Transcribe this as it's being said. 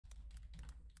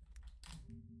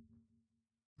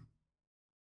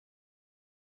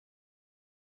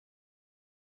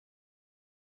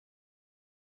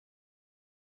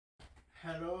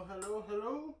Hello, hello,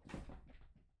 hello.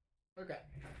 Okay,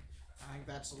 I think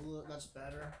that's that's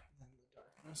better than the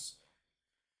darkness.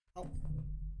 Oh,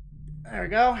 there we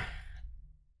go.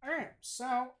 All right,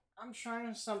 so I'm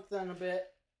trying something a bit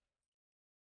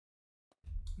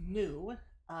new.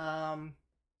 Um,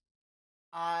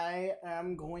 I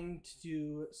am going to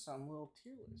do some little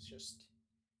tier lists just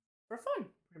for fun,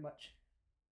 pretty much.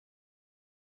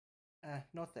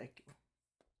 No, thank you.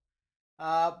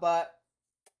 But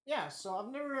yeah,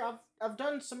 so I've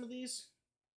done some of these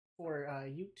for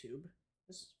YouTube.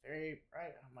 This is very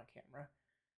bright on my camera.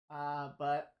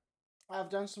 But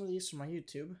I've done some of these for my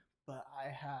YouTube, but I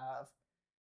have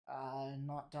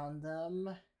not done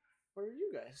them for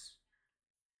you guys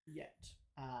yet.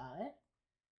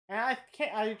 And I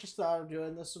can't. I just thought of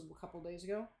doing this a couple days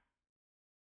ago,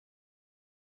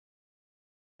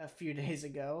 a few days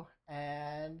ago,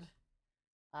 and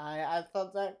I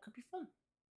thought that could be fun.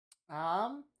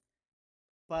 Um,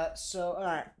 but so all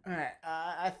right.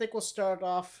 I think we'll start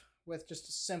off with just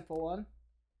a simple one,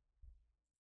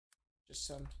 just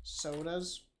some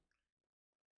sodas.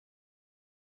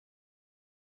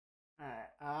 All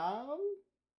right.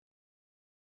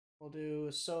 We'll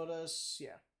do sodas.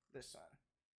 Yeah, this one.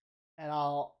 And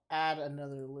I'll add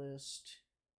another list.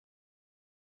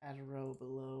 Add a row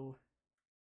below.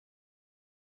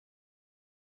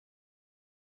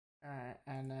 Alright,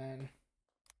 and then...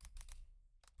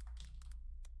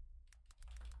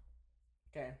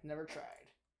 Okay, never tried.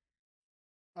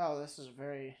 Oh, this is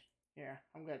very... Here,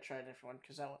 I'm gonna try a different one,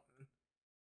 because that one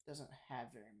doesn't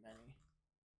have very many.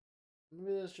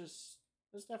 Maybe there's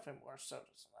definitely more sodas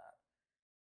than that.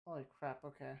 Holy crap,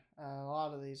 okay. A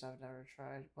lot of these I've never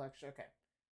tried. Well, actually, okay.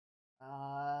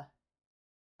 I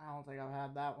don't think I've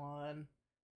had that one.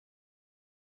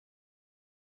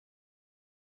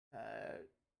 Uh,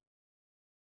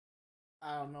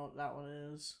 I don't know what that one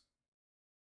is.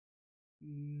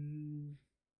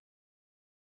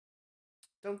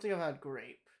 Don't think I've had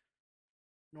grape.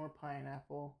 Nor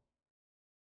pineapple.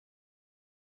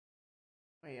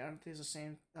 Wait, aren't these the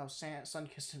same? Oh,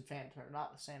 Sunkist and Fanta are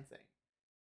not the same thing.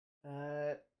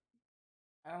 I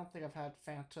don't think I've had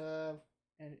Fanta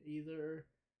and either.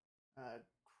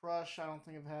 Crush, I don't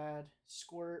think I've had.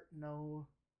 Squirt, no.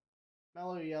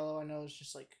 Mellow Yellow, I know it's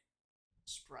just like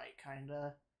Sprite,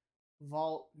 kinda.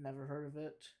 Vault, never heard of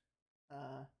it.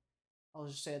 I'll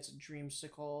just say it's a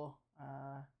dreamsicle.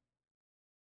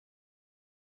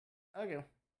 Okay,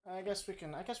 I guess we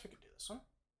can. I guess we can do this one.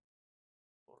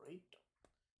 Burrito.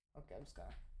 Okay, I'm just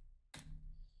gonna.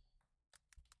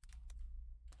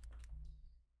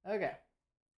 Okay.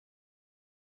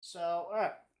 So,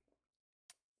 alright.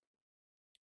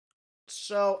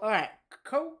 So, alright.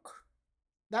 Coke.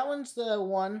 That one's the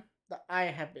one that I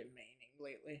have been maining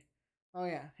lately. Oh,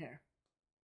 yeah, here.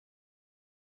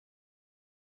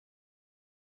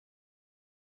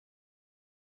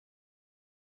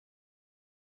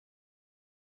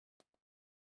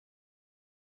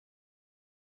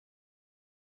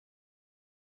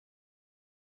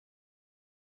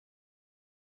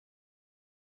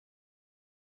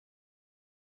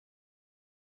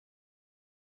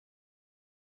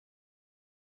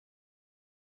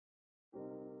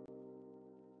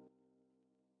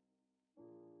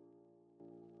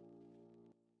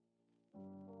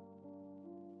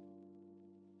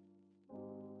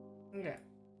 Okay.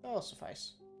 That'll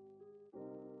suffice.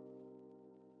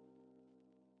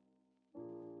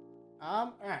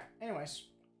 Alright. Anyways.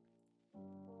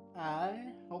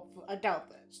 I doubt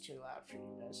that it's too loud for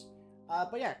you guys.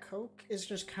 But yeah, Coke is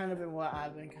just kind of been what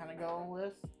I've been kind of going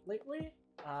with lately.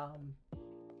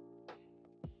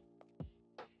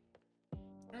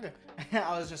 Okay.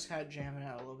 I was just kind of jamming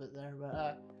out a little bit there,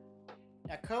 but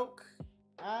yeah, Coke.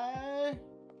 I'll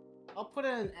put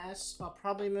in an S. I'll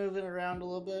probably move it around a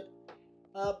little bit.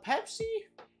 Pepsi.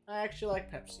 I actually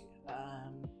like Pepsi.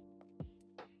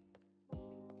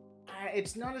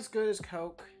 It's not as good as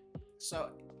Coke, so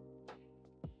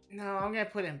no, I'm gonna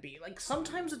put in B. Like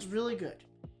sometimes it's really good,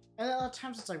 and then other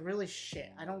times it's like really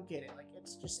shit. I don't get it. Like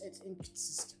it's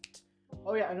inconsistent.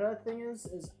 Oh yeah, another thing is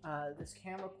this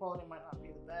camera quality might not be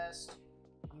the best.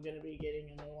 I'm gonna be getting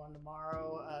a new one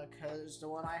tomorrow because the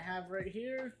one I have right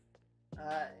here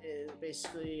is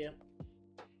basically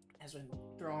has been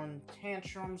throwing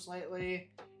tantrums lately,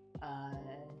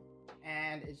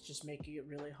 and it's just making it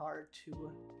really hard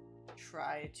to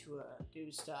try to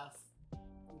do stuff,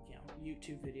 you know,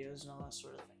 YouTube videos and all that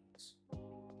sort of things.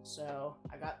 So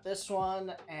I got this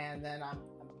one, and then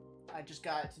I just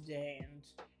got it today, and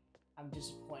I'm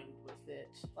disappointed with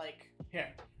it. Like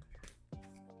here.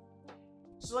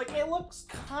 So like it looks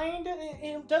kind of,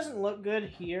 it doesn't look good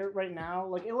here right now.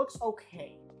 Like it looks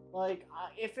okay. Like,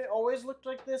 if it always looked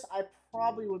like this, I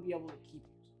probably would be able to keep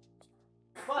it.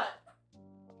 But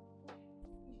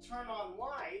you turn on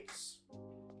lights,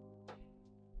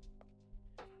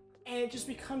 and it just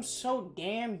becomes so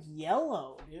damn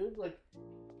yellow, dude. Like,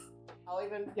 I'll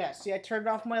even, yeah, see, I turned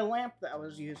off my lamp that I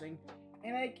was using,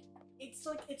 and it's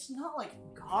like, it's not like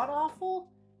god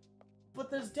awful, but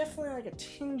there's definitely like a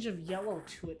tinge of yellow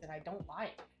to it that I don't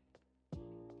like.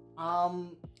 I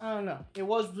don't know. It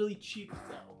was really cheap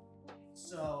though,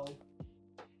 so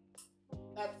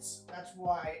that's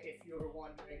why, if you were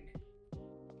wondering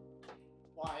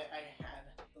why I had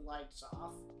the lights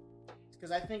off, it's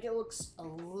because I think it looks a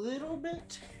little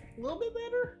bit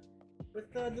better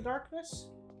with the darkness.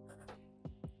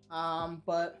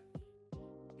 But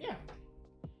yeah.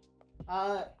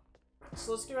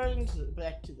 So let's get right into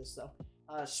back to this though.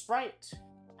 Sprite.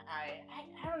 I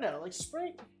don't know, like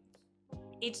Sprite.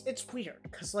 It's weird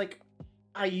because like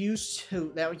that used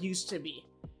to be,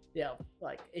 you know,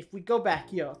 like if we go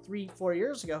back, you know, 3-4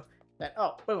 years ago, then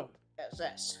oh boom,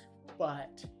 SS.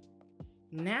 But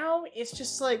now it's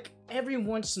just like every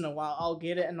once in a while I'll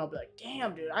get it and I'll be like,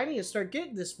 damn dude, I need to start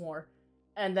getting this more.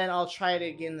 And then I'll try it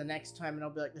again the next time and I'll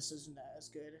be like, this isn't as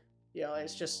good. You know,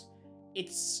 it's just it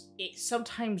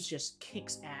sometimes just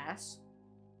kicks ass,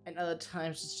 and other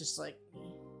times it's just like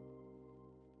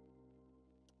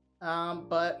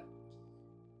but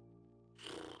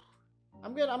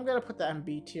I'm gonna put that in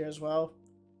B tier as well.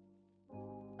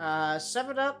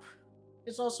 7-Up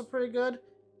is also pretty good,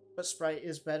 but Sprite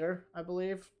is better, I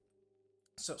believe.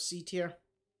 So C tier.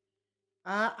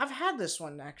 I've had this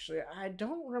one actually. I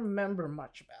don't remember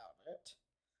much about it,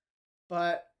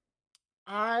 but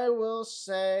I will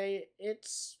say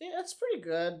it's pretty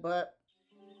good. But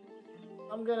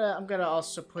I'm gonna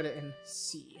also put it in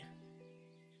C.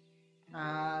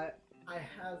 I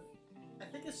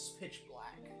think this is Pitch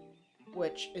Black,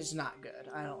 which is not good.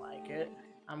 I don't like it.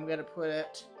 I'm gonna put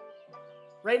it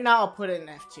right now. I'll put it in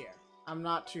F tier. I'm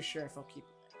not too sure if I'll keep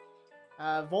it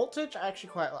there. Voltage, I actually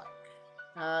quite like.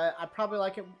 I probably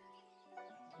like it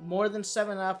more than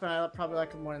 7-Up, and I probably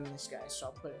like it more than this guy, so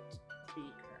I'll put it B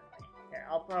currently. Here,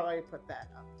 I'll probably put that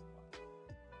up.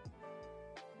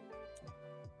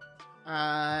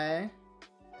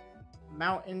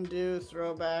 Mountain Dew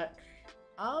throwback.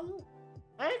 I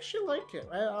actually like it.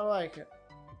 I like it.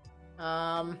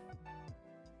 I'm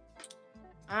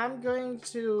going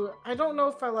to. I don't know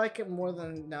if I like it more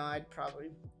than. No, I'd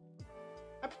probably.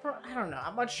 I don't know.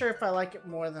 I'm not sure if I like it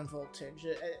more than Voltage.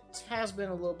 It has been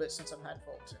a little bit since I've had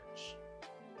Voltage.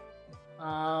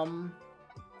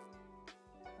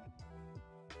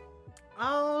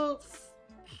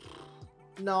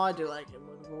 No, I do like it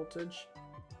more than Voltage.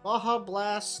 Baja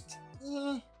Blast.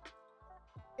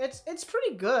 It's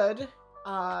pretty good.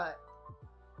 But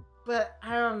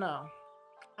I don't know.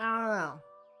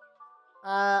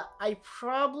 I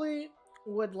probably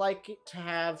would like it to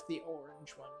have the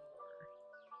orange one more.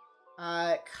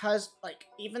 Cause like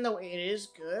even though it is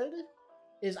good,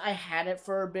 I had it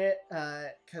for a bit.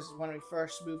 Cause when we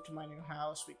first moved to my new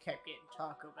house, we kept getting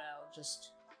Taco Bell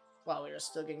just while we were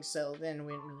still getting settled in.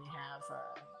 We didn't really have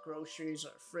groceries or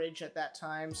a fridge at that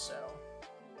time, so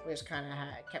we just kind of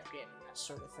kept getting that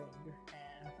sort of thing.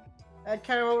 And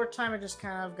kind of over time, it just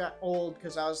kind of got old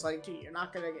because I was like, dude, you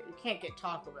can't get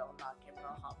Taco Bell and not get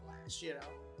Baja Blast, you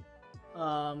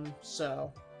know.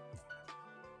 So.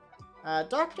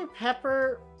 Dr.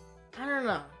 Pepper, I don't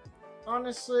know.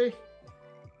 Honestly,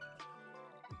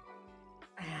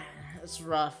 it's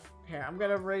rough. Here, I'm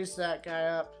gonna raise that guy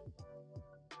up,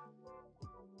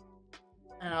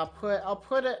 and I'll put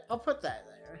that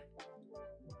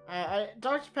there.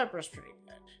 Dr. Pepper is pretty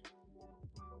good.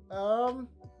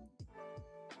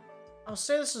 I'll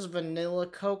say this is vanilla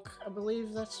Coke. I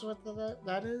believe that's what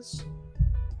that is.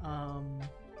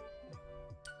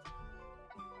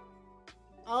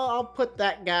 I'll put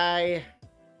that guy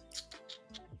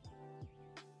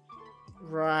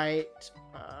right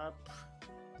up.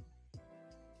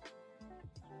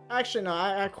 Actually, no,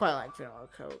 I quite like vanilla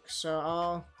Coke,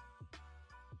 so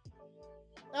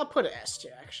I'll put it S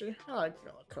tier. Actually, I like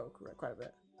vanilla Coke quite a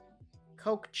bit.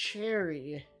 Coke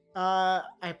Cherry. I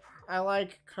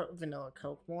like vanilla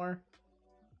Coke more.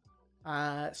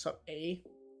 So A,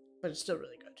 but it's still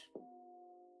really good.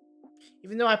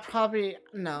 Even though I probably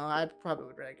would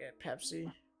rather get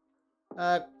Pepsi.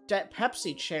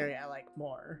 Pepsi Cherry I like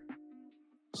more.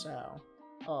 So,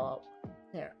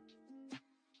 here.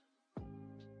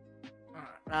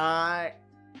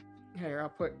 Here, I'll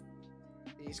put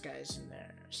these guys in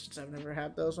there since I've never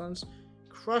had those ones.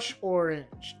 Crush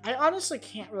Orange. I honestly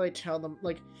can't really tell them,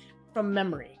 like, from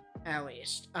memory, at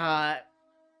least. I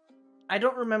I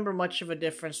don't remember much of a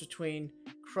difference between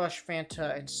Crush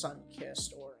Fanta and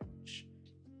Sunkissed Orange.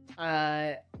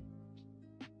 I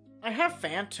have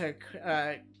Fanta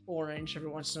Orange every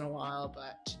once in a while,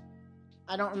 but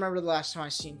I don't remember the last time I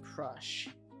seen Crush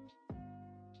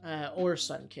or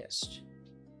Sunkissed.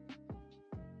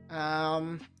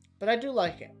 But I do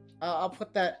like it. I'll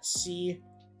put that C,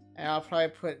 and I'll probably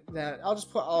put that. I'll just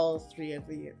put all three of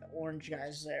the orange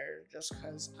guys there, just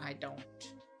because I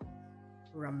don't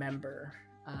remember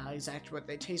exactly what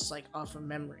they taste like off of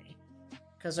memory.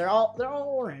 Because they're all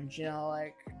orange, you know.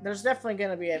 Like there's definitely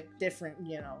gonna be a different,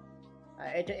 you know,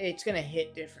 it's gonna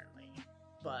hit differently.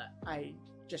 But I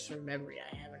just from memory,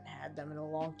 I haven't had them in a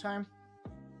long time.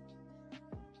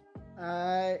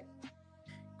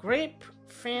 Grape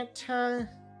Fanta,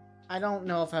 I don't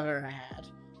know if I've ever had.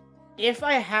 If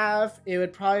I have, it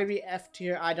would probably be F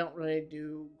tier. I don't really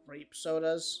do grape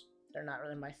sodas. They're not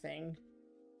really my thing.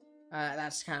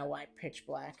 That's kind of why Pitch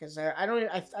Black is there.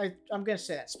 I'm gonna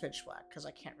say that's Pitch Black because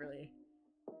I can't really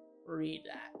read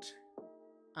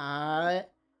that.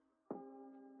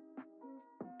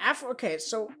 Okay,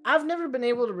 so I've never been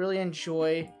able to really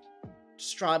enjoy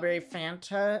Strawberry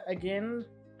Fanta again.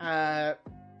 I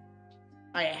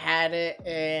had it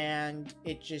and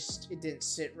it didn't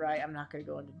sit right. I'm not gonna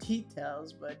go into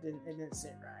details, but it didn't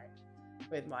sit right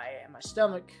with my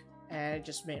stomach, and it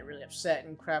just made it really upset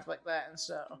and crap like that. And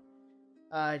so,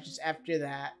 just after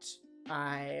that,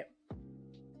 I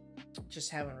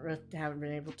just haven't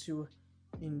been able to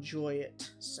enjoy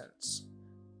it since.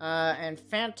 And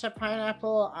Fanta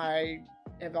Pineapple, I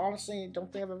have honestly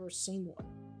don't think I've ever seen one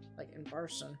like in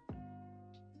person.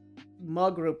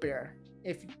 Mug root beer.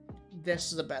 If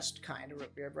this is the best kind of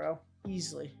root beer, bro.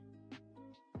 Easily.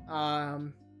 I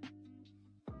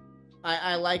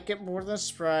like it more than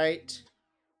Sprite.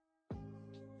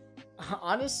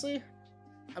 Honestly,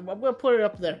 I'm gonna put it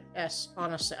up there. S.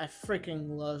 Honestly, I freaking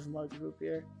love mug root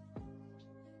beer.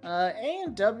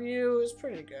 A&W is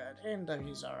pretty good.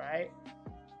 A&W's alright.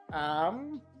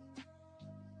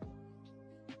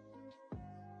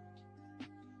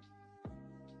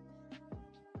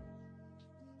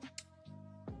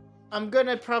 I'm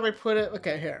gonna probably put it.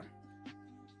 Okay, here.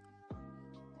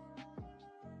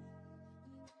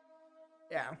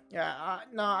 Yeah.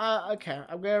 Okay.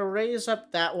 I'm gonna raise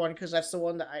up that one because that's the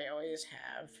one that I always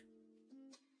have.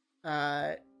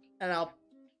 And I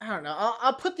don't know.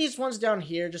 I'll put these ones down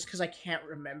here just because I can't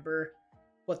remember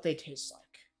what they taste like.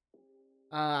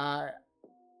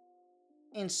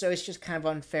 And so it's just kind of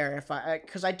unfair if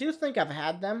because I do think I've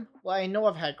had them. Well, I know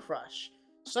I've had Crush.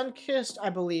 Sunkissed, I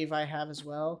believe I have as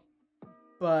well.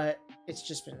 But it's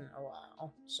just been a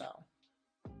while, so.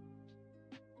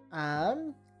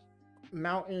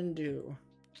 Mountain Dew.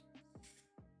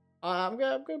 I'm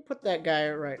gonna put that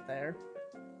guy right there.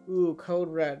 Ooh, Code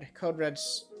Red. Code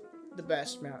Red's the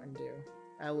best Mountain Dew.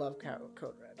 I love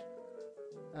Code Red.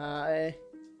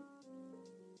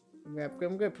 I'm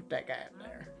gonna put that guy up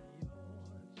there.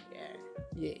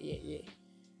 Yeah.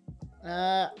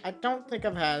 I don't think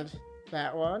I've had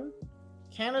that one.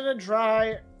 Canada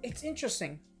Dry. It's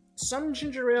interesting. Some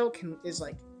ginger ale is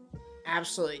like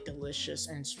absolutely delicious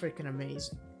and it's freaking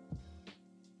amazing.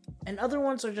 And other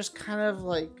ones are just kind of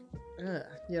like, ugh,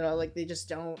 you know, like they're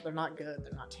not good.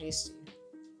 They're not tasty.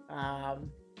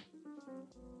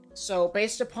 So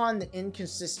based upon the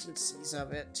inconsistencies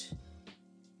of it,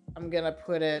 I'm gonna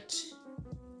put it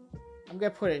in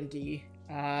D.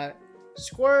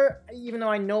 Squirt, even though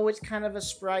I know it's kind of a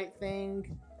Sprite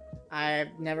thing,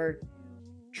 I've never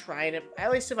tried it.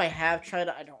 At least if I have tried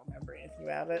it, I don't remember anything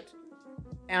about it.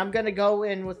 And I'm gonna go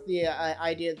in with the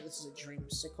idea that this is a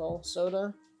dreamsicle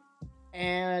soda.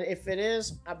 And if it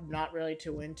is, I'm not really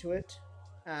too into it.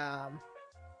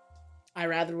 I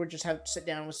rather would just have to sit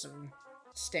down with some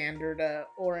standard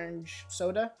orange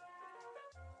soda.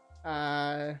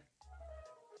 I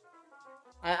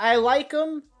like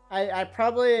them. I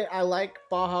like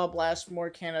Baja Blast more.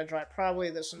 Canada Dry.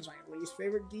 Probably this one's my least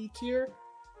favorite D tier.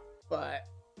 But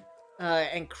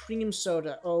and cream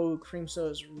soda. Oh, cream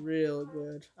soda is real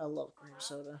good. I love cream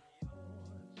soda.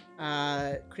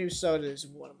 Cream soda is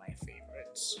one of my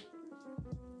favorites.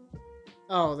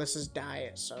 Oh, this is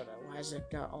diet soda. Why has it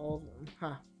got all of them?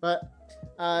 Huh. But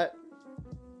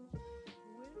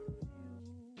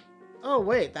oh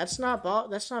wait, that's not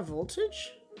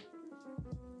Voltage?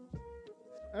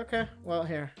 Okay, well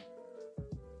here.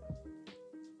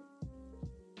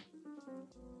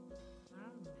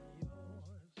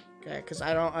 Okay, because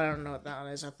I don't know what that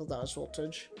one is. I thought that was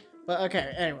Voltage. But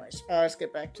okay, anyways, let's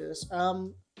get back to this.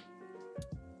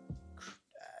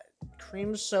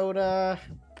 Cream soda.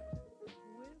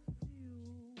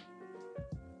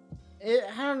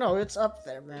 I don't know. It's up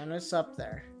there, man. It's up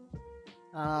there.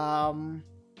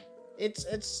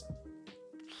 It's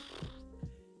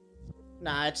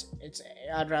nah. It's.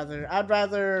 I'd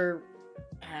rather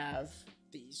have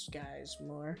these guys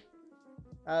more.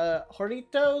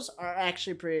 Hornitos are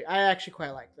actually pretty. I actually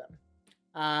quite like them.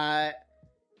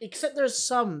 Except there's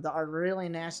some that are really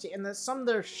nasty, and there's some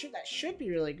that should be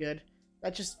really good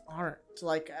that just aren't.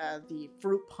 Like the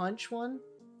fruit punch one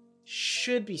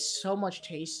should be so much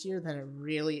tastier than it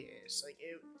really is.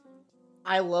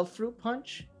 I love fruit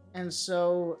punch, and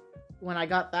so when I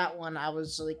got that one, I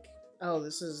was like, "Oh,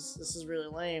 this is really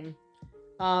lame."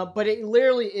 But it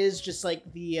literally is just like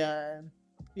the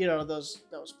those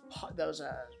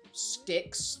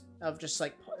sticks of just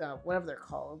like whatever they're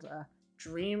called, not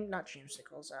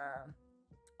dreamsicles,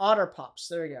 otter pops.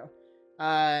 There we go.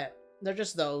 They're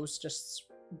just those, just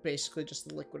basically just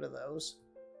the liquid of those.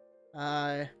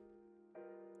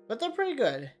 But they're pretty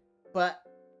good. But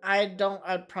I'd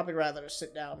probably rather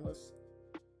sit down with.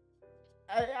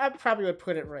 I probably would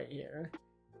put it right here.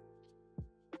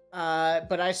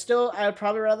 But I would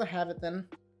probably rather have it than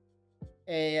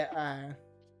a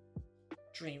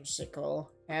dreamsicle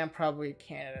and probably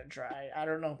Canada Dry. I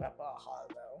don't know about Baja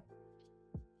though.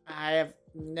 I have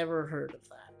never heard of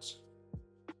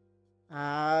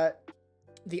that.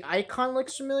 The icon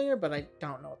looks familiar, but I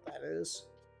don't know what that is.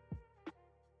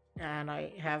 And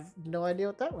I have no idea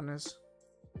what that one is.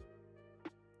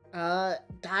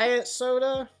 Diet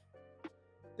soda.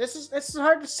 This is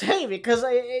hard to say because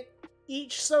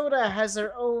each soda has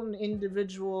their own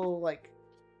individual, like,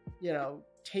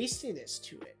 tastiness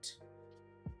to it.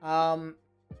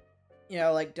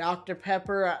 Like Dr.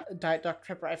 Pepper, Diet Dr.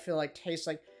 Pepper, I feel like tastes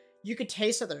like you could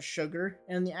taste that there's sugar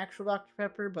in the actual Dr.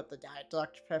 Pepper, but the Diet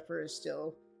Dr. Pepper is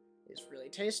really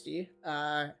tasty.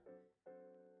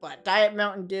 But Diet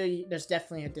Mountain Dew, there's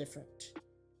definitely a different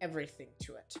everything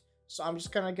to it. So I'm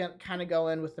just gonna kind of go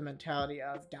in with the mentality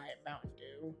of Diet Mountain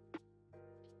Dew,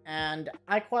 and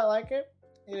I quite like it.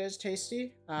 It is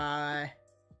tasty. But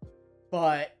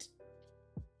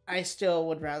I still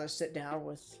would rather sit down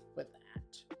with that,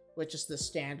 which is the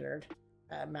standard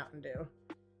Mountain Dew.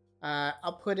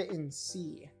 I'll put it in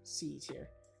C tier.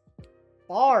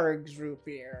 Barg's root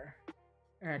beer.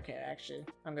 Okay, actually,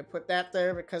 I'm gonna put that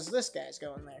there because this guy's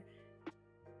going there.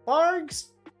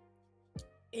 Barg's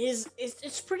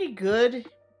it's pretty good,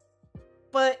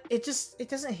 but it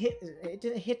doesn't hit.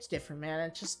 It hits different, man.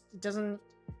 It doesn't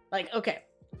like. Okay,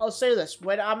 I'll say this: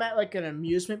 when I'm at like an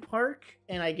amusement park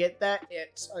and I get that,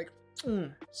 it's like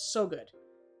so good.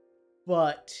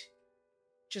 But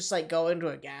just like going to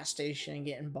a gas station and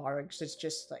getting Barg's, it's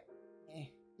just like, I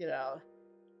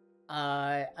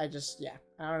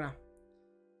don't know.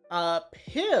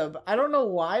 Pib, I don't know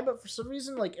why, but for some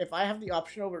reason, like, if I have the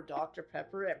option over Dr.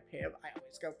 Pepper and Pib, I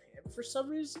always go Pib for some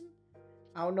reason.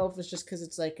 I don't know if it's just because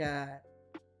it's like, like,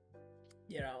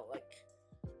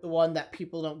 the one that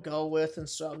people don't go with, and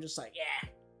so I'm just like, yeah,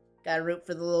 gotta root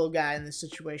for the little guy in this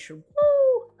situation.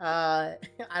 Woo! I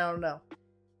don't know.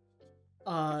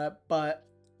 But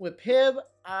with Pib,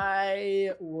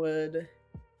 I would...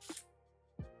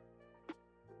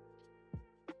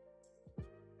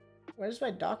 Where's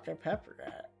my Dr. Pepper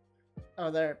at?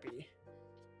 Oh, there it be.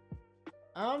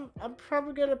 I'm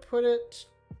probably gonna put it...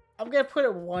 I'm gonna put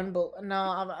it one, but no,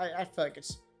 I feel like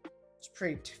it's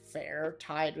pretty fair,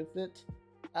 tied with it.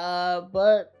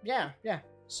 But yeah.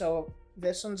 So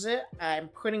this one's it. I'm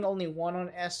putting only one on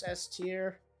SS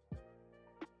tier.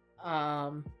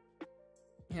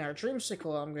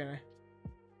 Dreamsicle, I'm gonna...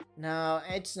 No,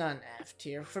 it's not an F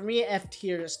tier. For me, F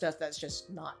tier is stuff that's just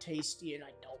not tasty and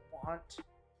I don't want.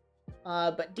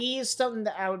 But D is something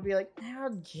that I would be like,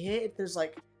 I'll get if there's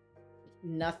like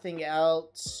nothing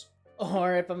else,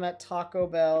 or if I'm at Taco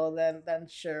Bell, then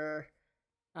sure.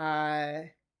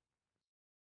 And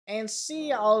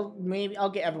C, I'll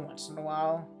get every once in a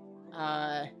while.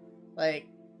 Like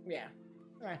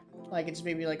it's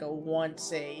maybe like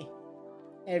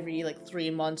every like 3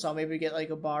 months I'll maybe get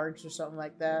like a Barg's or something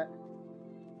like that.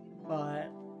 But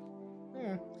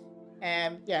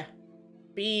and yeah.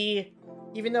 B,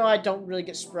 even though I don't really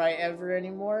get Sprite ever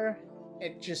anymore,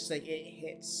 it just like it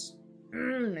hits.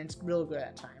 It's real good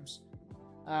at times.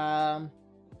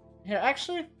 Here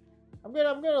actually, I'm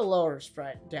gonna lower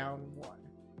Sprite down 1.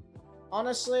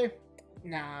 Honestly,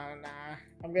 nah.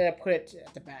 I'm gonna put it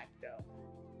at the back though,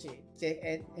 to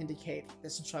indicate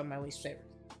this is probably my least favorite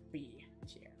B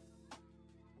tier.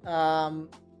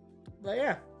 But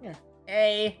yeah.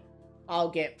 A, I'll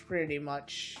get pretty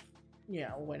much,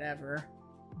 whenever.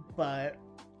 But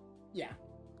yeah,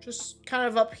 just kind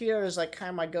of up here is like kind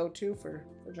of my go-to for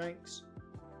drinks.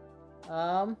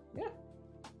 Yeah.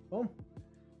 Boom.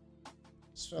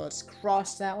 So let's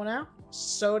cross that one out.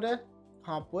 Soda,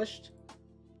 accomplished.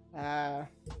 Let's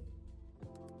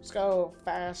go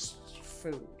fast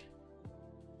food.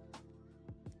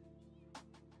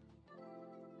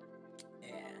 Yeah.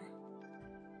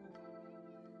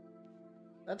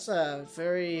 That's a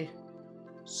very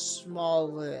small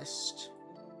list.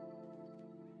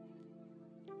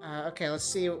 Okay, let's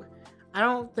see. I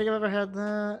don't think I've ever had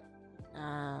that.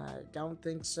 Don't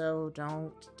think so.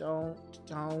 Don't.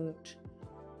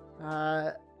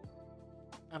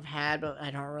 I've had, but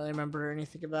I don't really remember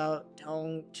anything about.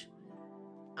 Don't.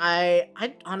 I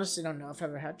honestly don't know if I've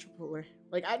ever had Chipotle.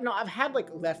 Like, I've had, like,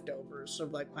 leftovers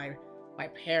of, like, my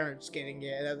parents getting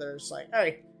it, and there's like,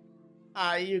 hey,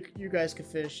 you guys can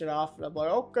finish it off, and I'm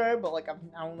like, okay, but, like, I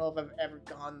don't know if I've ever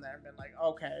gone there and been like,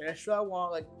 okay, that's what I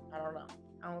want, like, I don't know.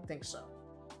 I don't think so.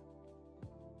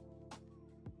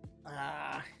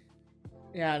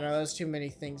 Yeah, no, there's too many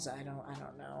things I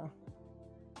don't know.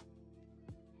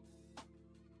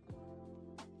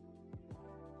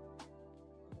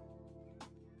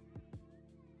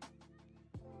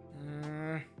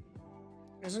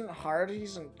 Isn't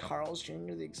Hardee's and Carl's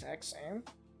Jr. the exact same?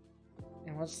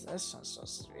 And what's this one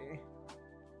supposed to be?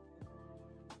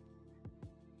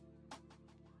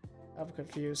 I'm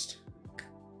confused.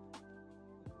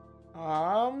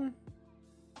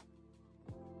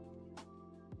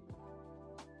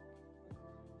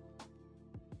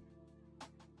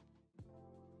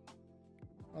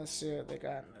 Let's see what they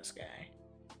got in this guy.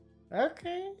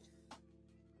 Okay.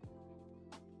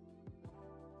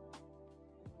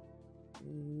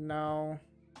 No,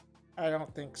 I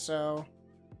don't think so.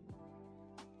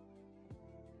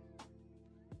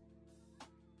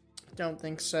 Don't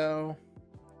think so.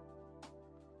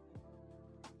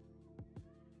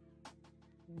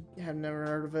 I've never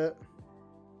heard of it.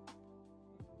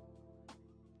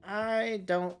 I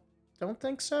don't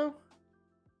think so.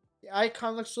 The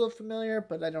icon looks a little familiar,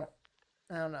 but I don't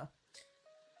know.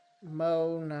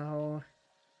 Mo, no.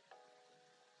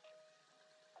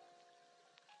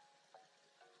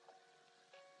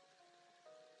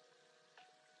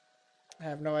 I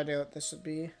have no idea what this would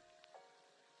be.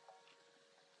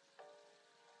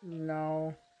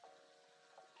 No.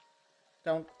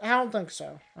 I don't think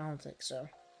so. I don't think so.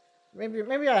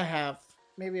 Maybe I have.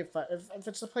 Maybe if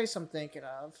it's the place I'm thinking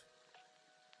of,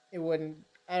 it wouldn't.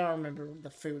 I don't remember the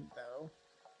food though.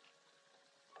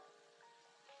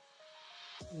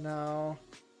 No.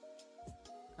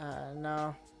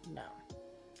 No.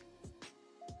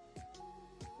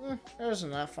 There's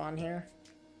enough on here.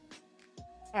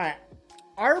 Alright.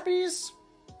 Arby's,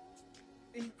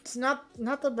 it's not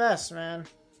the best, man.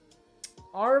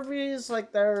 Arby's,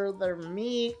 like, their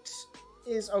meat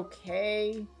is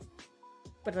okay,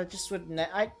 but I just would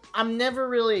I'm never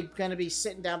really gonna be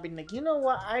sitting down being like, you know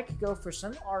what, I could go for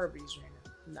some Arby's right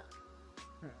now.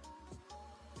 No.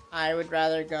 I would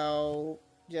rather go,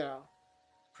 you know,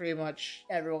 pretty much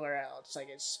everywhere else. Like,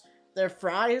 their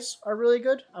fries are really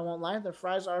good, I won't lie. Their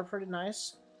fries are pretty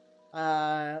nice.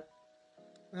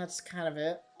 That's kind of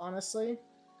it, honestly.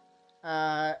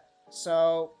 But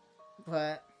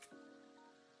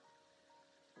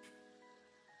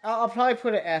I'll probably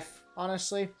put an F,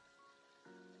 honestly.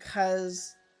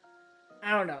 Cause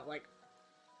I don't know, like,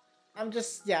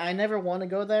 I never want to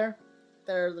go there.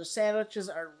 Their sandwiches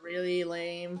are really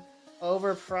lame,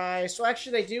 overpriced. So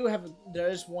actually,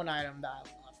 there's one item that I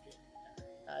love getting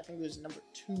there. I think it was number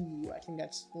 2. I think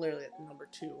that's literally at number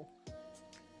 2.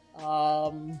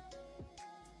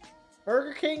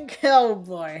 Burger King? Oh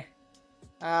boy.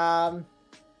 I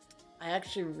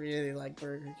actually really like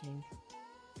Burger King.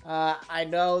 I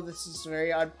know this is a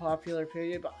very unpopular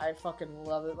opinion, but I fucking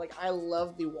love it. Like, I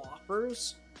love the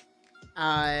Whoppers.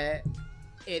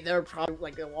 They're probably,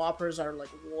 like, the Whoppers are, like,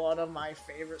 one of my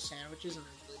favorite sandwiches, and I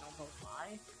really don't know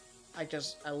why.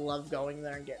 I love going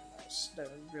there and getting those. They're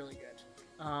really good.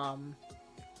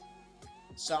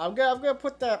 So I'm gonna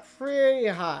put that pretty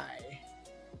high.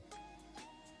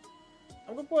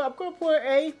 I'm gonna put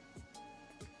A.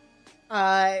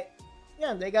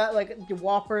 Yeah, they got, like, the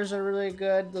Whoppers are really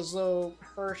good. Those little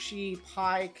Hershey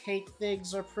pie cake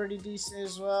things are pretty decent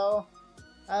as well.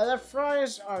 Their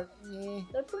fries are,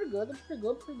 they're pretty good.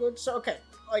 They're pretty good. So, okay,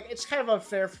 like, it's kind of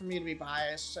unfair for me to be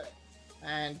biased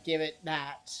and give it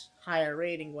that higher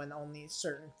rating when only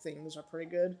certain things are pretty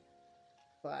good.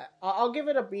 But I'll give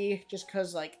it a B just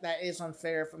because, like, that is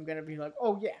unfair if I'm gonna be like,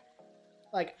 oh yeah.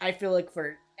 Like, I feel like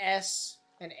for S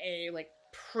and A, like,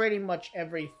 pretty much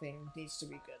everything needs to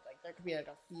be good. Like, there could be, like,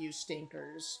 a few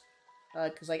stinkers.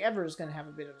 Because, like, everyone's gonna have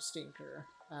a bit of a stinker.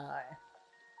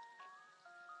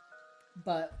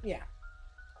 But, yeah.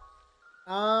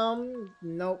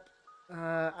 Nope.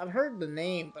 I've heard the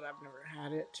name, but I've never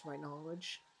had it to my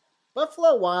knowledge.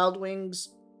 Buffalo Wild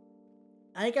Wings,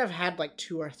 I think I've had like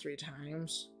 2 or 3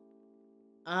 times.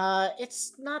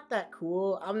 It's not that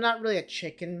cool. I'm not really a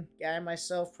chicken guy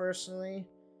myself personally.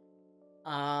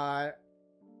 Uh,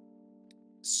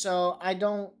 so I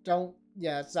don't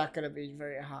yeah, it's not gonna be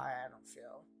very high, I don't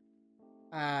feel.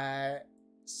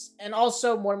 And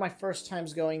also one of my first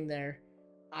times going there,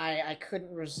 I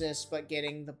couldn't resist but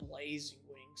getting the blazing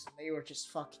wings, and they were just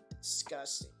fucking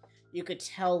disgusting. You could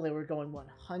tell they were going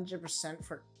 100%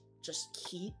 for just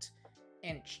heat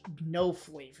and no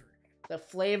flavor. The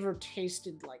flavor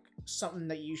tasted like something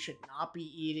that you should not be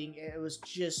eating. It was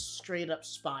just straight up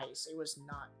spice. It was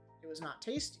not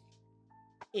tasty.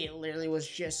 It literally was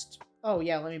just, oh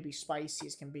yeah, let me be spicy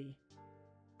as can be.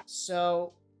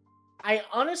 So I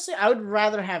would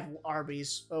rather have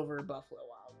Arby's over Buffalo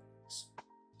Wild Wings.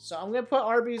 So I'm gonna put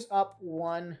Arby's up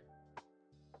 1.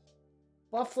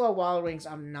 Buffalo Wild Wings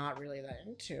I'm not really that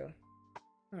into.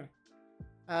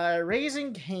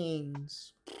 Raising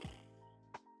Cane's.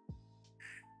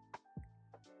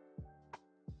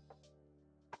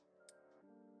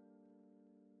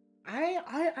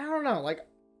 I don't know, like,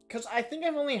 because I think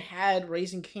I've only had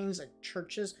Raising Cane's at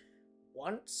churches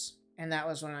once, and that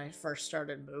was when I first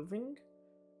started moving.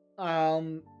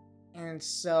 And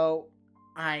so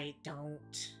I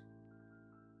don't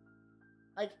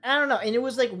like, I don't know, and it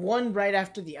was like one right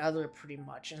after the other pretty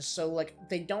much, and so like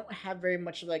they don't have very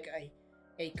much of like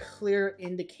a clear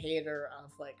indicator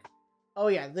of like, oh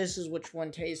yeah, this is which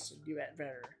one tasted you at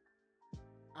better.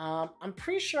 I'm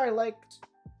pretty sure I liked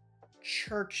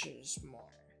Churches more.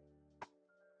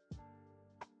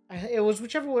 It was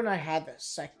whichever one I had the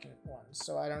second one,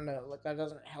 so I don't know. Like, that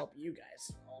doesn't help you guys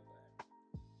at all,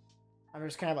 but I'm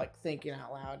just kind of like thinking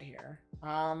out loud here.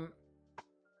 I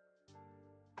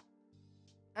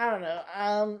don't know.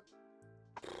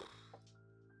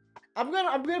 I'm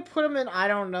gonna put them in I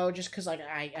don't know, just because like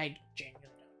I genuinely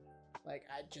don't know. Like,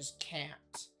 I just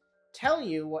can't tell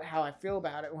you how I feel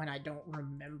about it when I don't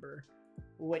remember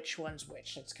which one's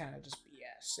which. It's kind of just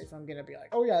BS. If I'm gonna be like,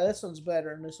 oh yeah, this one's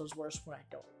better and this one's worse when I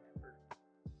don't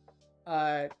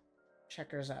remember.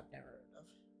 Checkers I've never heard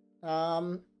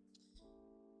of.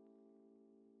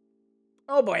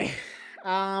 Oh boy.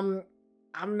 I'm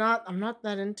not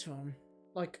that into them.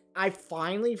 Like, I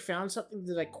finally found something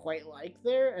that I quite like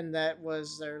there, and that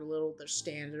was their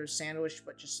standard sandwich,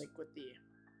 but just like with the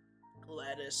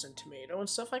lettuce and tomato and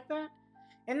stuff like that.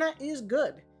 And that is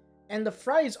good. And the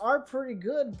fries are pretty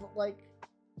good, but like,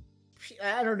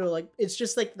 I don't know, like, it's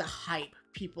just like the hype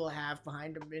people have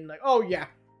behind them being like, oh yeah,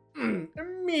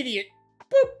 immediate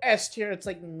boop S tier. It's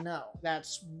like, no,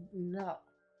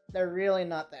 they're really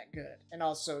not that good. And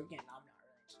also, again, I'm not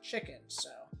really into chicken, so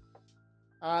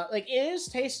like, it is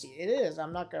tasty, it is,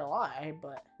 I'm not gonna lie,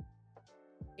 but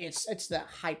it's the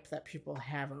hype that people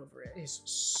have over it is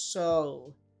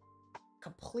so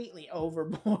completely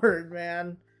overboard,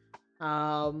 man.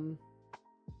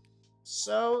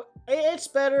 So it's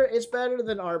better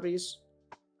than Arby's,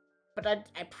 but I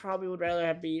probably would rather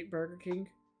have Burger King.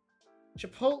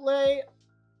 Chipotle,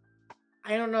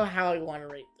 I don't know how I want to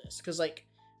rate this, because like,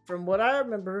 from what I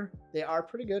remember, they are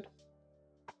pretty good.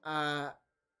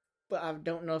 But I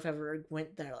don't know if I ever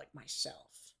went there like myself.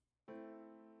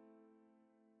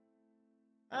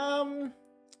 I'm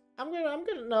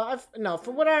gonna no,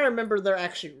 from what I remember, they're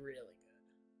actually really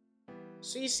good.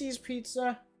 CiCi's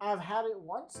Pizza, I've had it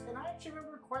once, and I actually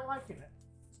remember quite liking it.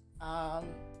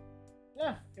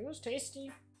 Yeah, it was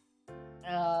tasty.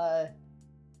 And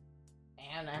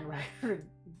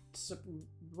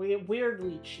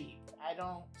weirdly cheap. I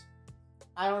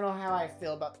don't know how I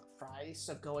feel about the fries.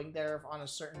 So going there on a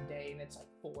certain day and it's like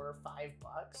 $4 or $5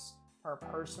 per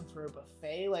person for a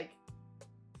buffet, like,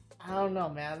 I don't know,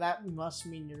 man. That must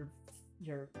mean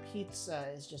your pizza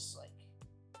is just like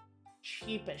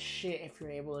cheap as shit if you're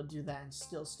able to do that and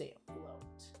still stay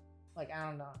afloat. Like, I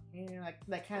don't know. You know, like,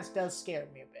 that kind of does scare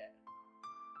me a bit.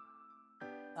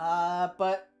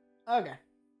 But okay.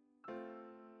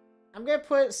 I'm gonna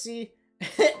put, see,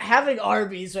 having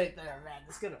Arby's right there, man,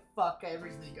 it's gonna fuck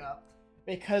everything up.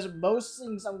 Because most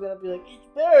things I'm gonna be like, it's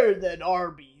better than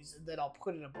Arby's, and then I'll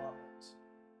put it above it.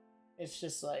 It's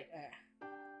just like,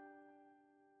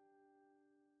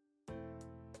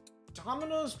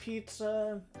 Domino's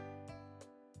Pizza,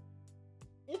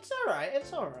 it's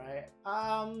alright.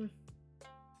 I'm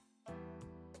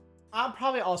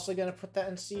probably also gonna put that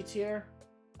in C tier,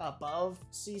 above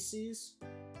CiCi's.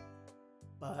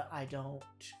 But I don't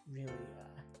really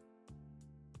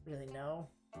know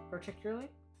particularly.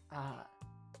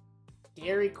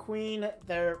 Dairy Queen,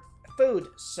 their food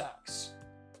sucks.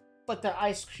 But the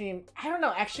ice cream, I don't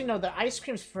know. Actually, no, the ice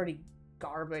cream's pretty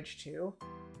garbage too.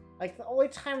 Like the only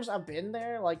times I've been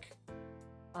there, like,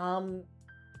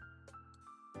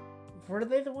 were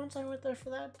they the ones I went there for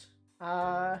that?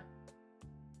 I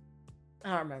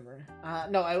don't remember.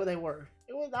 No, they were.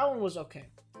 That one was okay.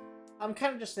 I'm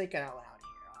kind of just thinking out loud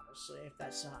here, honestly, if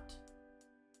that's not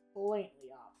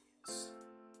blatantly obvious.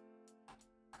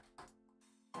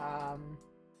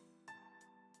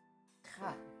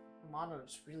 God, the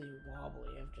monitor's really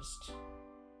wobbly.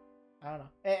 I don't know.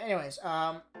 Anyways,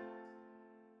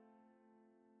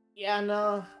 yeah,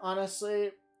 no,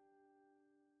 honestly,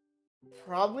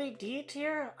 probably D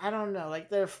tier. I don't know. Like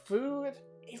their food.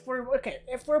 If we're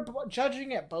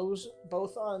judging it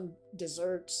both on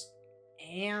desserts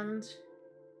and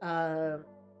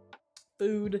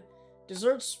food,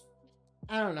 desserts.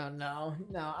 I don't know.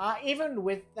 No. Even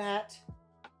with that,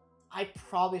 I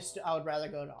would rather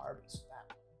go to Arby's for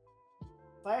that.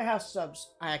 Firehouse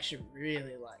subs, I actually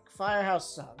really like.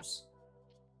 Firehouse subs,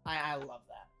 I love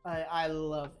that. I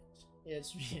love it.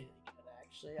 It's really good,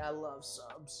 actually. I love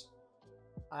subs.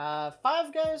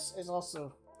 Five Guys is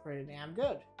also pretty damn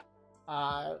good.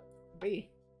 B.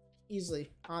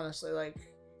 Easily, honestly. Like,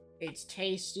 it's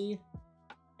tasty.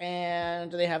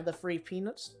 And they have the free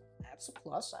peanuts. That's a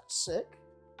plus. That's sick.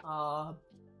 And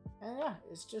yeah,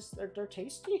 it's just, they're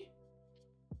tasty.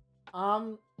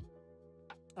 Oh,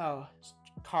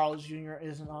 Carl's Jr.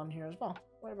 isn't on here as well.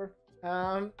 Whatever.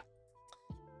 I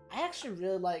actually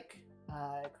really like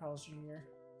Carl's Jr.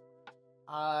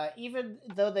 Even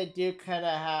though they do kind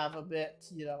of have a bit,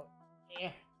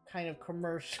 kind of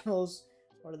commercials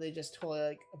where they just totally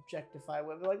like objectify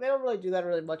women. Like they don't really do that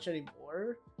really much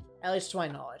anymore. At least to my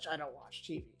knowledge. I don't watch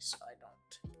TV, so I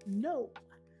don't know.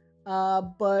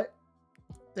 But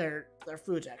their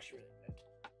food's actually really good.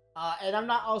 And I'm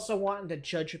not also wanting to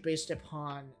judge based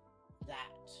upon that.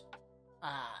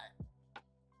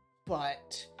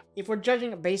 But if we're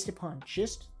judging it based upon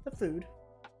just the food,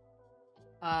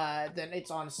 then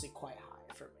it's honestly quite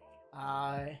high for me.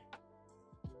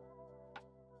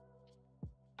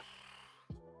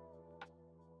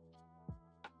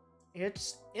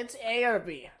 It's A or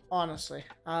B, honestly,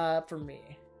 for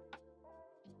me.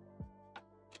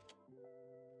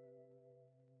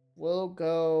 We'll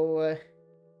go...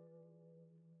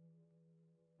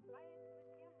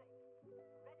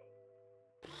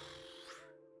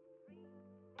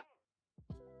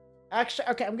 Actually,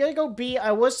 okay, I'm gonna go B.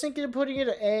 I was thinking of putting it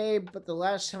at A, but the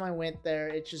last time I went there,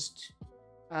 it just...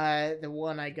 the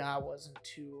one I got wasn't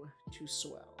too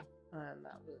swell. And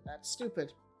that's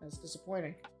stupid. That's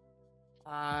disappointing.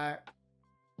 IHOP.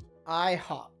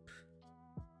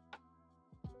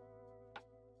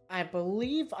 I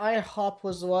believe IHOP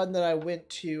was the one that I went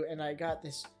to, and I got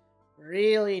this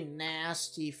really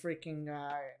nasty freaking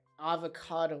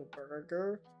avocado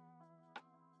burger.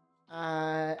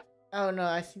 Oh no,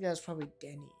 I think that was probably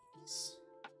Denny's.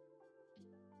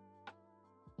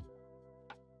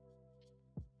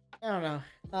 I don't know.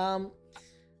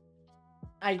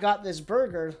 I got this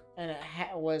burger, and it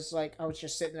was like, I was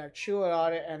just sitting there chewing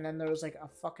on it, and then there was like a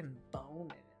fucking bone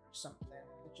in it or something.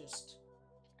 It just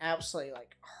absolutely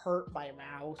like hurt my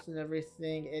mouth and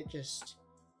everything. It just,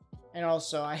 and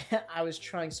also I was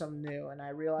trying something new, and I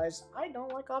realized I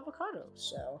don't like avocado,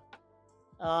 so,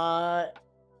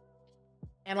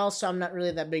 and also I'm not really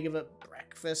that big of a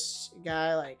breakfast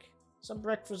guy. Like, some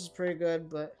breakfast is pretty good,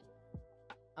 but,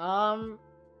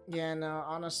 yeah, no,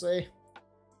 honestly,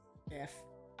 F.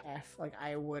 Like,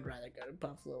 I would rather go to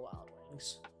Buffalo Wild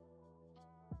Wings.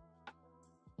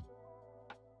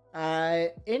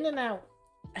 In-N-Out.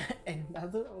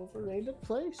 Another overrated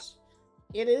place.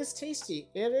 It is tasty.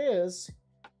 It is.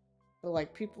 But,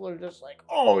 like, people are just like,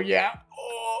 oh, yeah.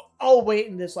 Oh, I'll wait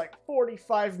in this, like,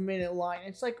 45-minute line.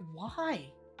 It's like,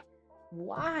 why?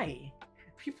 Why?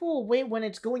 People will wait when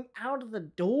it's going out of the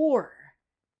door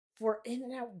for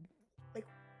In-N-Out.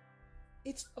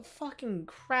 It's a fucking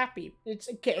crappy.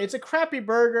 It's a crappy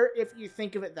burger if you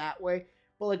think of it that way.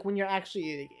 But like when you're actually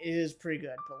eating, it is pretty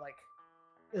good. But like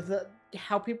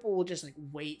how people will just like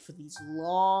wait for these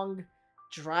long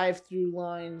drive-through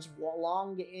lines,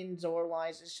 long indoor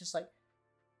lines. It's just like,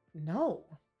 no.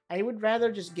 I would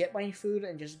rather just get my food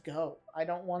and just go. I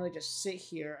don't want to just sit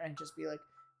here and just be like,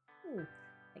 I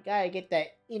gotta get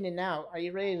that In-N-Out. Are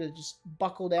you ready to just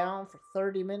buckle down for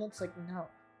 30 minutes? Like, no.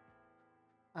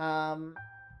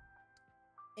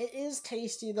 It is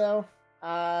tasty though,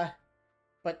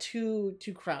 but too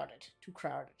crowded.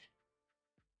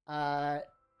 I'm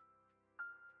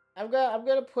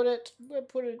gonna put it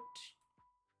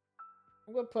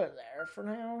there for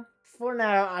now.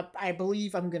 I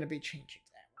believe I'm gonna be changing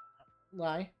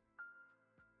lie.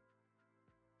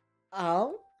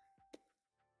 Um,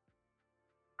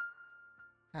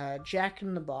 Jack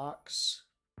in the Box.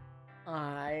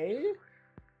 I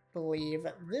believe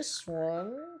this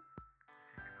one.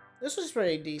 This was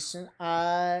pretty decent.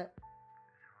 I'm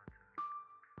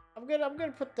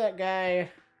gonna put that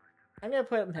guy. I'm gonna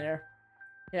put him here.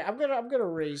 Yeah, I'm gonna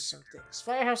raise some things.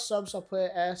 Firehouse Subs, I'll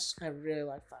put S. I really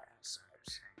like Firehouse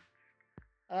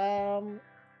Subs.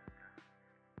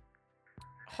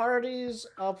 Hardee's,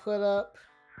 I'll put up.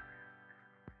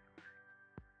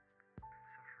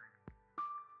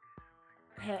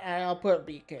 I'll put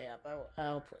BK up.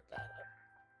 I'll put that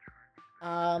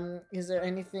up. Is there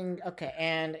anything? Okay,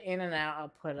 and In-N-Out,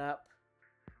 I'll put up.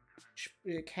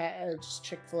 Just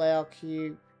Chick-fil-A, I'll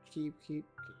keep.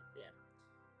 Yeah.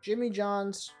 Jimmy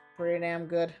John's, pretty damn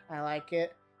good. I like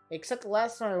it. Except the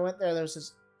last time I went there, there was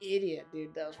this idiot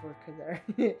dude that was working there.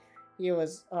 He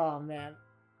was, oh man.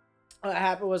 What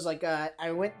happened was, like,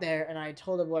 I went there and I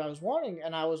told him what I was wanting,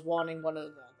 and I was wanting one of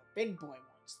the big boy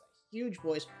ones, the huge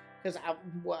boys, because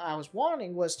what I was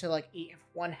wanting was to, like, eat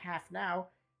one half now,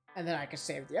 and then I could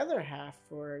save the other half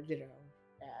for, you know,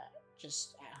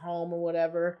 just at home or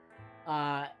whatever.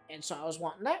 And so I was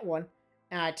wanting that one,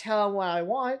 and I tell him what I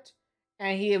want,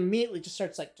 and he immediately just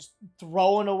starts, like, just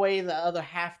throwing away the other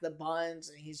half of the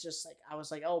buns, and he's just like, I was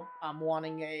like, oh, I'm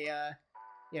wanting a,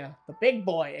 you know, the big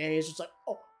boy, and he's just like,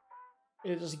 oh.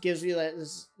 It just gives you like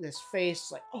this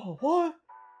face, like, oh, what?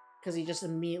 Because he just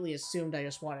immediately assumed I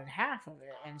just wanted half of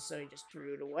it, and so he just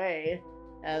threw it away.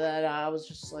 And then I was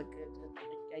just like,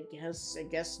 I guess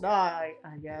not. I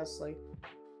guess, like,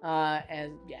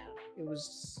 and yeah, it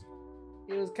was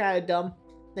kind of dumb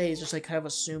that he's just like kind of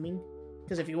assuming.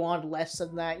 Because if you wanted less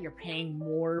than that, you're paying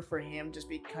more for him just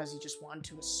because he just wanted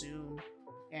to assume.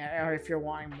 And, or if you're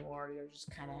wanting more, you're just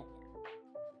kind of,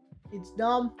 it's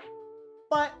dumb,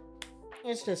 but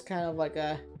it's just kind of like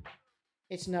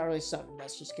it's not really something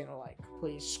that's just gonna like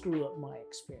completely screw up my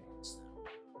experience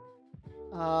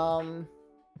though.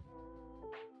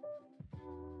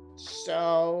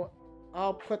 So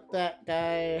I'll put that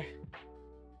guy.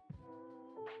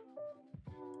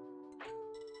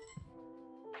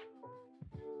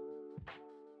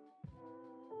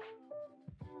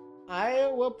 I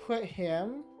will put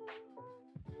him.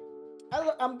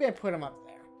 I'm gonna put him up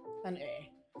there, an A.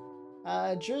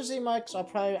 Jersey Mike's, I'll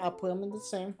put him in the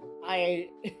same. If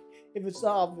it's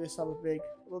not obvious, I'm a big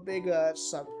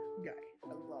sub guy. I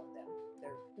love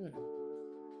them.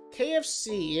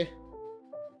 KFC,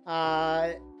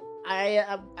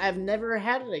 I've never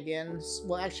had it again.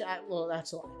 Well, actually,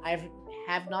 that's a lie. I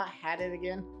have not had it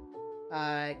again.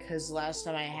 Cause last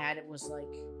time I had it was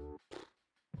like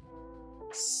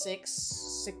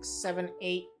 6, 7,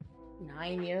 8,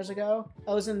 9 years ago.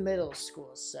 I was in middle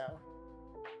school, so.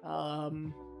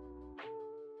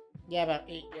 Yeah, about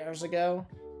 8 years ago,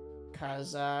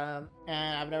 cause, and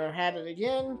I've never had it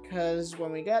again, cause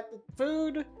when we got the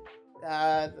food,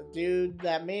 the dude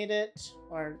that made it,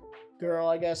 or girl,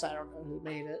 I guess, I don't know who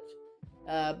made it,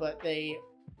 but they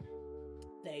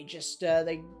just,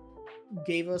 they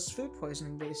gave us food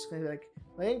poisoning, basically, like,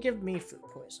 they didn't give me food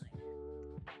poisoning,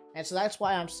 and so that's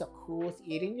why I'm still cool with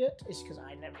eating it, is because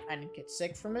I didn't get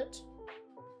sick from it.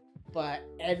 But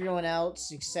everyone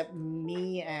else except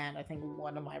me and I think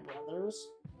one of my brothers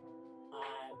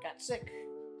got sick,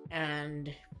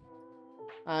 and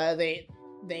they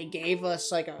gave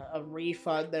us like a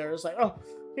refund. There was like, oh,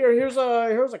 here's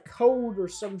a code or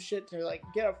some shit to like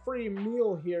get a free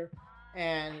meal here,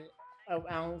 and I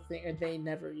don't think they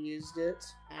never used it.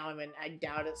 I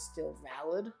doubt it's still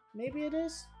valid. Maybe it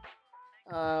is.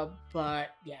 But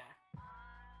yeah.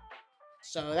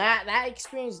 So that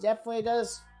experience definitely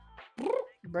does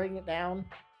bring it down.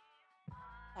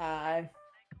 Yeah,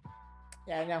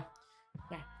 no.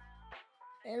 Yeah.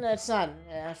 And that's not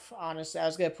enough, honestly. I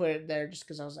was gonna put it there just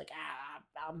because I was like,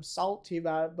 I'm salty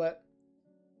about it, but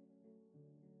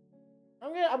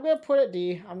I'm gonna put it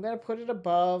D. I'm gonna put it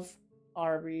above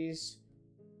Arby's,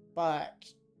 but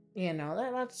you know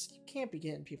that's you can't be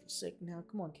getting people sick now.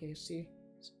 Come on, KFC,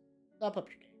 up your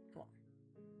game. Come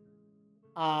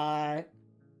on.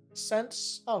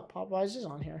 Since Popeyes is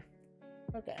on here.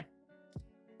 Okay.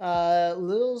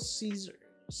 Little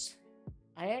Caesars.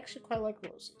 I actually quite like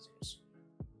Little Caesars.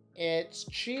 It's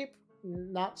cheap,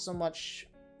 not so much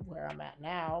where I'm at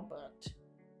now, but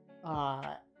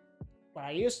where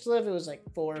I used to live, it was like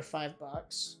 $4 or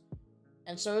 $5,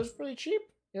 and so it was pretty cheap.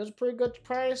 It was a pretty good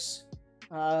price.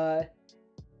 And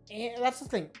that's the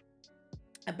thing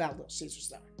about Little Caesars,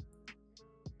 though,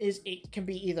 is it can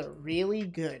be either really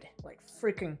good, like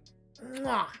freaking,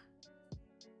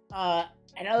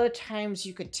 And other times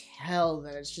you could tell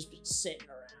that it's just been sitting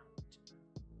around,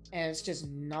 and it's just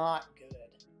not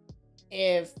good.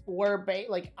 If we're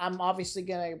like, I'm obviously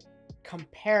gonna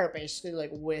compare basically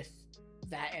like with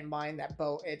that in mind. That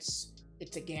boat, it's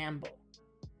a gamble.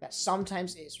 That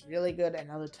sometimes is really good, and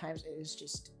other times it is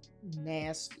just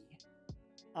nasty.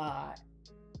 Uh,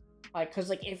 like, cause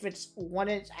like if it's when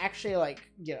it's actually like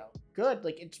good,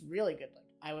 like it's really good. Like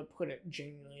I would put it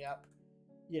genuinely up,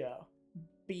 you know,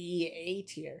 B A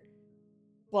tier.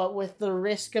 But with the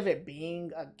risk of it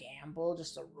being a gamble,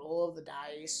 just a roll of the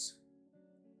dice,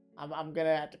 I'm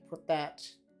gonna have to put that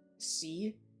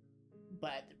C,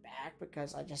 but at the back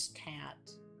because I just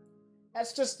can't.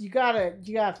 That's just you gotta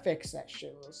fix that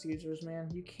shit, Little Caesars,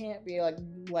 man. You can't be like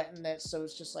letting it so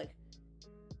it's just like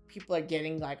people are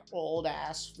getting like old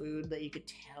ass food that you could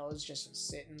tell is just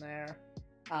sitting there.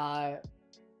 Uh,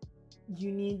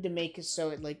 you need to make it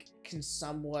so it like can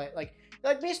somewhat like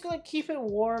basically like, keep it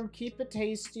warm, keep it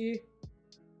tasty.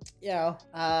 Yeah,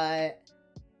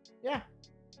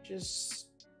 just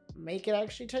make it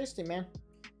actually tasty, man.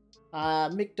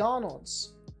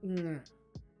 McDonald's.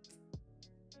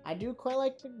 I do quite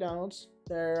like McDonald's.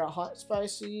 Their hot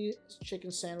spicy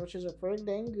chicken sandwiches are pretty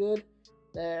dang good.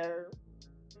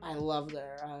 I love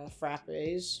their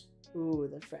frappes. Ooh,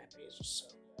 the frappes are so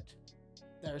good.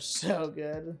 They're so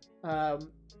good.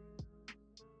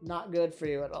 Not good for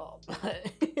you at all,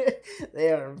 but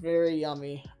they are very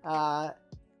yummy. I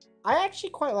actually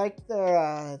quite like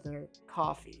their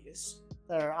coffees.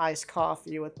 Their iced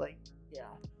coffee with like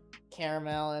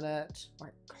caramel in it,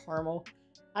 like caramel.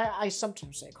 I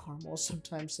sometimes say caramel,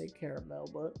 sometimes say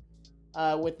caramel,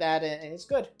 but with that in it's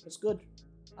good. It's good.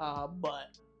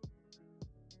 But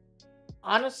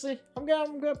honestly, I'm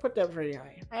gonna put that pretty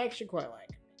high. I actually quite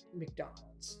like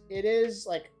McDonald's. It is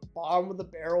like bottom of the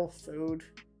barrel food,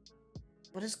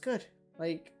 but it's good.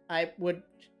 Like I would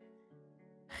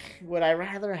I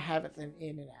rather have it than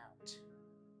In and Out?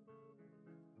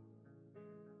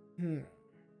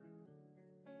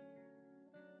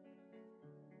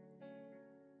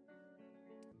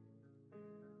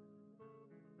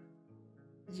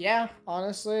 Yeah,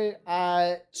 honestly,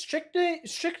 strictly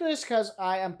because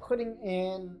I am putting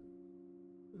in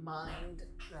mind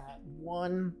that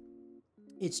one,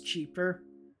 it's cheaper.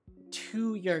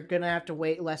 Two, you're gonna have to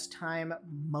wait less time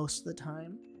most of the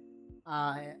time.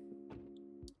 Uh,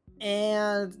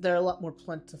 and they're a lot more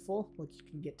plentiful. Like you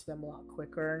can get to them a lot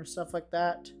quicker and stuff like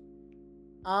that.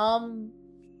 Um,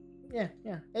 yeah.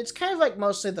 It's kind of like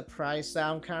mostly the price that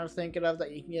I'm kind of thinking of,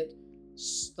 that you can get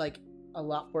like a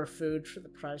lot more food for the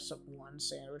price of one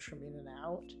sandwich from In and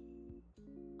Out.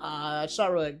 It's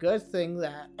not really a good thing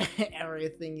that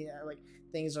everything, like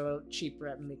things are cheaper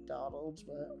at McDonald's,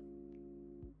 but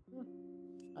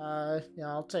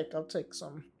I'll take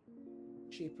some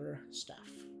cheaper stuff.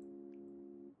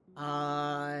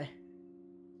 Uh,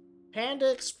 Panda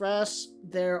Express,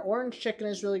 their orange chicken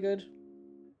is really good.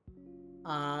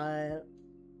 Uh,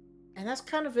 and that's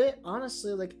kind of it,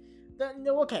 honestly. Like,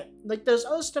 no, okay, like there's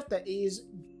other stuff that is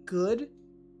good,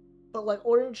 but like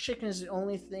orange chicken is the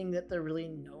only thing that they're really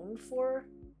known for,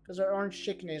 because their orange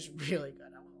chicken is really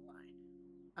good. I won't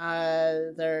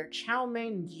lie. Their chow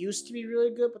mein used to be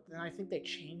really good, but then I think they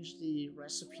changed the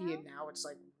recipe, and now it's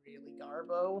like really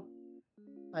garbo.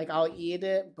 Like I'll eat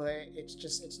it, but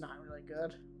it's not really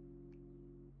good.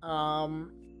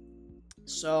 Um,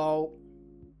 so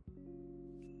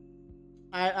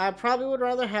I probably would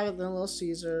rather have it than Little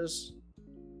Caesars.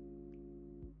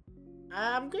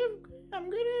 I'm gonna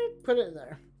put it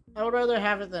there. I would rather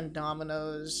have it than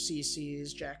Domino's,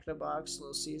 CC's, Jack in the Box,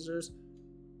 Little Caesars.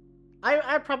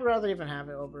 I'd probably rather even have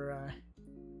it over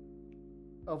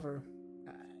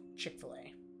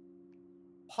Chick-fil-A.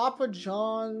 Papa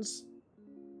John's,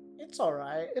 it's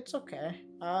alright. It's okay.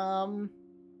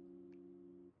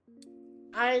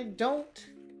 I don't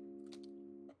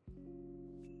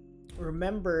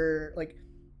remember, like,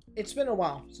 it's been a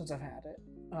while since I've had it.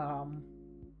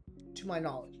 To my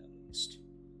knowledge, at least.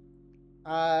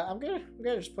 I'm gonna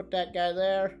just put that guy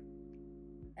there,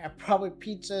 and probably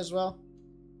pizza as well.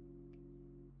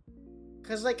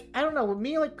 Cause like I don't know, with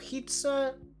me like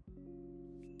pizza,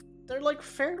 they're like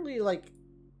fairly like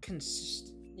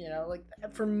consistent, like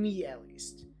for me at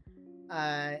least.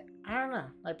 I don't know,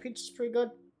 like pizza's pretty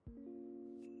good,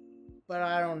 but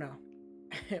I don't know.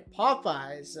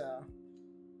 Popeyes,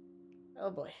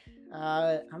 oh boy,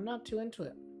 I'm not too into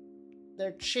it.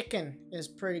 Their chicken is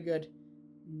pretty good.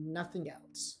 Nothing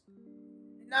else.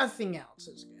 Nothing else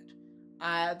is good.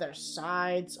 Their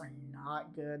sides are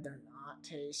not good. They're not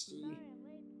tasty.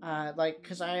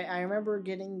 Cause I remember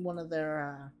getting one of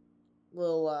their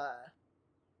little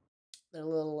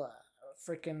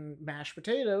freaking mashed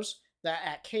potatoes. That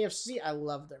at KFC, I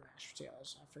love their mashed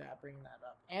potatoes. I forgot bringing that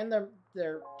up. And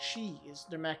their cheese,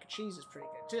 their mac and cheese is pretty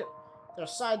good too. Their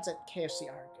sides at KFC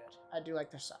are good. I do like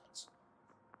their sides.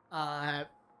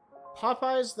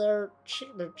 Popeyes,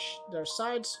 their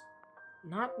sides,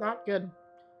 not good.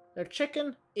 Their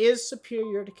chicken is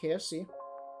superior to KFC.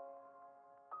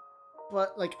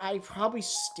 But, like, I probably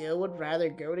still would rather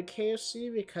go to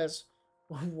KFC because,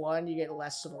 one, you get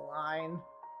less of a line,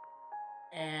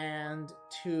 and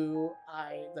two,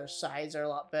 their sides are a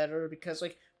lot better because,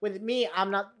 like, with me, I'm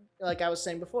not, like I was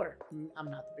saying before, I'm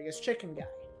not the biggest chicken guy.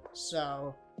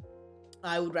 So,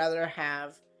 I would rather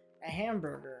have a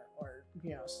hamburger or,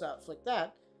 you know, stuff like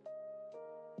that.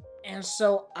 And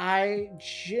so, I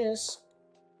just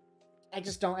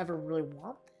don't ever really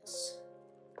want this.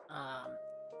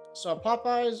 So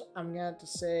Popeyes, I'm going to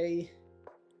say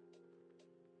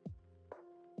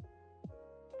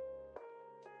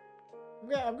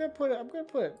I'm gonna put it.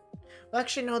 Well,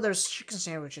 actually, no. Their chicken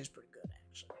sandwich is pretty good,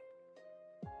 actually.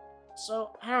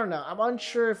 So I don't know. I'm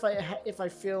unsure if I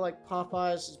feel like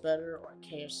Popeyes is better or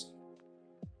KFC.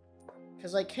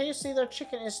 Because like KFC, their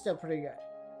chicken is still pretty good.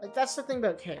 Like that's the thing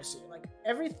about KFC. Like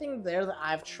everything there that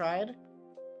I've tried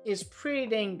is pretty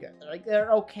dang good.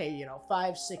 They're okay, you know,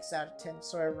 5, 6 out of 10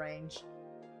 sort of range.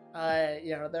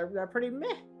 You know, they're pretty meh.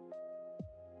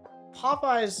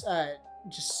 Popeyes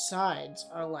just sides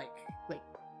are like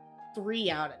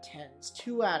 3 out of 10s,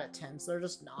 2 out of 10s. They're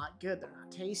just not good. They're not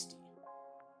tasty.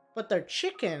 But their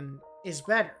chicken is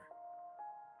better.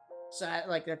 So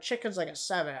like their chicken's like a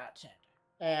 7 out of 10.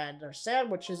 And their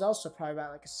sandwich is also probably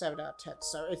about like a 7 out of 10.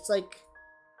 So it's like,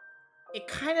 it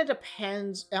kind of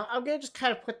depends. I'm going to just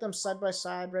kind of put them side by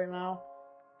side right now.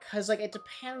 Because like it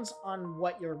depends on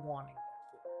what you're wanting.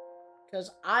 Because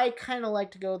I kind of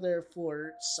like to go there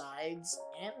for sides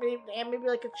and maybe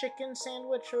like a chicken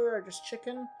sandwich or just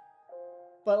chicken.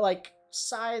 But like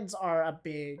sides are a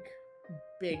big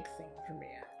thing for me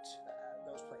at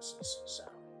those places. So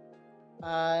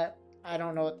I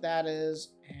don't know what that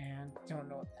is and don't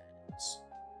know what that is.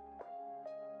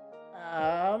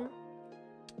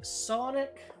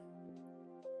 Sonic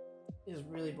is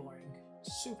really boring.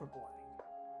 Super boring.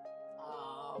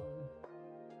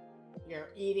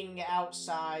 You're eating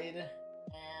outside,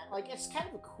 and like it's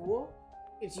kind of cool.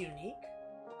 It's unique,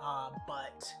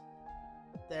 but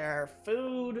their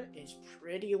food is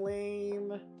pretty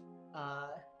lame.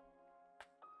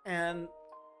 And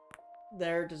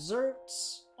their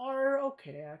desserts are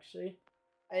okay actually.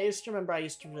 I used to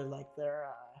really like their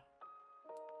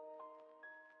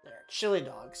chili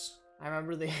dogs. I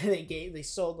remember they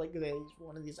sold like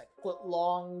one of these like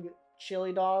foot-long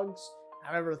chili dogs. I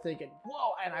remember thinking,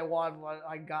 whoa, and I wanted one.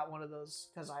 I got one of those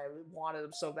because I wanted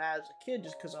them so bad as a kid,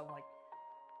 just because I'm like,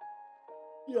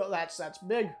 you know, that's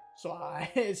big. So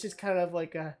it's just kind of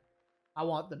like I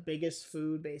want the biggest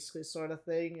food, basically, sort of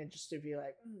thing, and just to be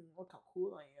like, look how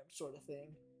cool I am, sort of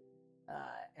thing.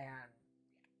 And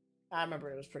I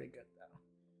remember it was pretty good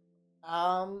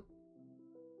though.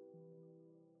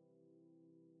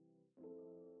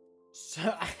 So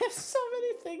I have so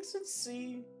many things to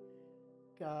see.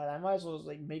 God, I might as well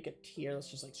like make a tier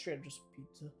that's just like straight up just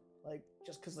pizza. Like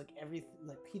just cause like everything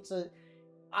like pizza,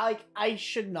 I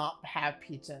should not have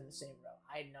pizza in the same row.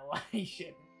 I know I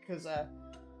shouldn't, cause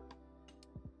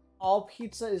all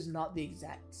pizza is not the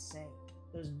exact same.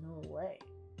 There's no way.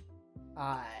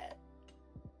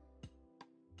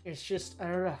 It's just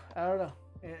I don't know.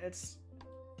 It's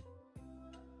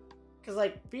cause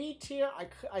like B tier,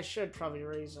 I should probably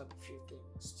raise up a few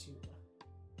things to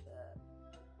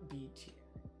B tier.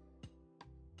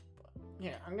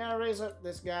 Yeah, I'm gonna raise up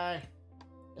this guy.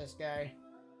 I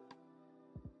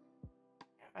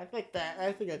think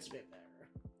that's a bit better.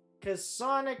 Cause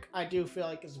Sonic, I do feel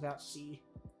like is about C.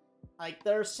 Like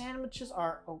their sandwiches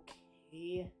are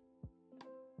okay.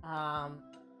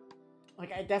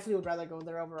 Like I definitely would rather go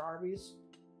there over Arby's.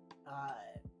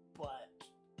 But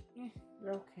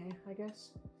they're okay, I guess.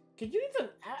 Could you even?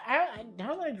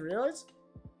 Now that I realize,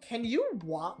 can you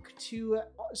walk to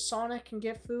Sonic and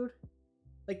get food?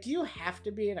 Like, do you have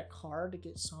to be in a car to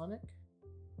get Sonic?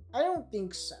 I don't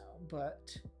think so,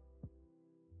 but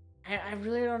I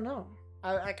really don't know.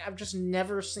 I've just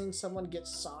never seen someone get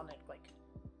Sonic like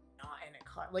not in a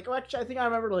car. Like, actually, I think I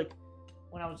remember like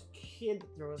when I was a kid,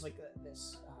 there was like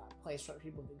this place where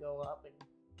people could go up and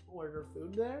order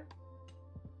food there.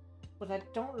 But I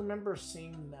don't remember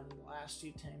seeing them the last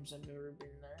few times I've ever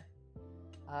been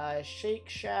there. Shake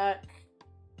Shack.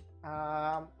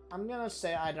 I'm gonna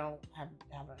say I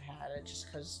haven't had it just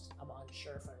because I'm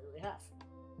unsure if I really have.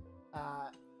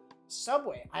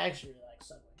 Subway. I actually really like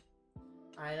Subway.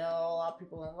 I know a lot of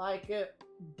people don't like it,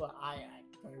 but I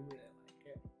really like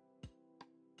it.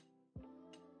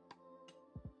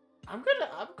 I'm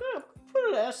gonna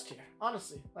put it S tier,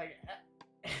 honestly. Like,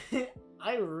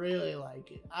 I really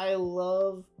like it. I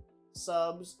love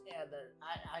subs, and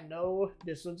I know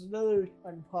this one's another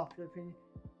unpopular opinion.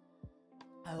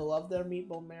 I love their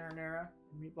meatball marinara.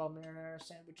 Meatball marinara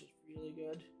sandwich is really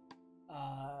good.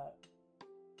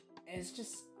 It's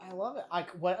just, I love it. Like,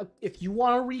 what if you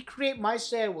want to recreate my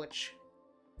sandwich?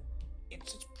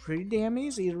 It's pretty damn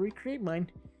easy to recreate mine.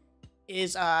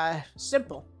 Is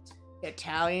simple,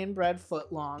 Italian bread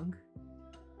footlong,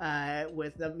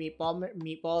 with the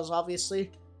meatballs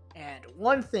obviously, and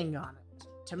one thing on it: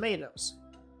 tomatoes.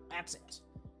 That's it.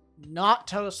 Not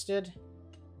toasted.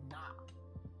 Nah,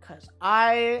 cause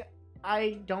I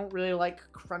don't really like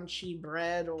crunchy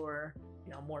bread or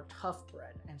more tough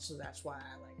bread, and so that's why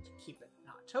I like to keep it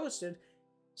not toasted,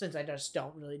 since I just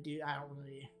don't really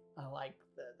like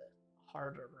the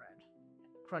harder bread and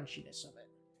crunchiness of it.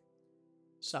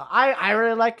 So I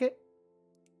really like it.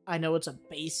 I know it's a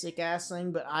basic ass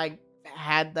thing, but I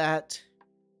had that.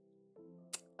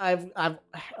 I've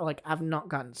not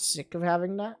gotten sick of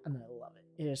having that, and I love it.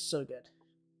 It is so good.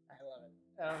 I love it.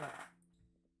 I don't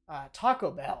know.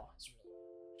 Taco Bell is really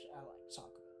good. I like Taco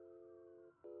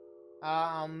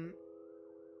Bell.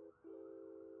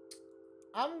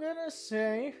 I'm gonna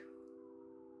say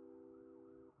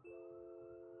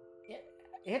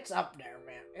it's up there,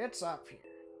 man. It's up here.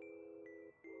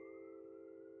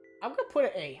 I'm gonna put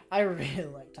it A. I really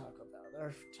like Taco Bell.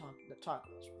 The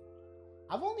tacos.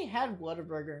 I've only had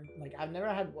Whataburger. Like, I've never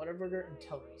had Whataburger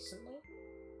until recently.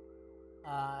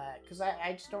 Because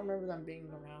I just don't remember them being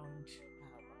around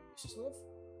where I used to live.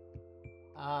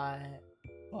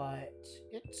 But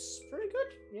it's pretty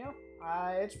good,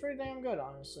 it's pretty damn good,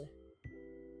 honestly.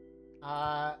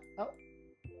 I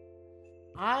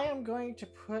am going to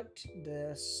put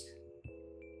this.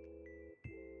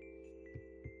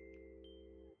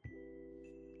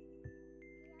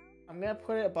 I'm gonna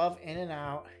put it above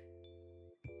In-N-Out.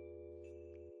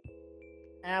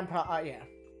 And yeah,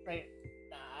 right.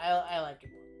 I like it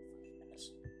more.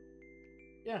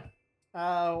 Yeah.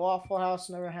 Waffle House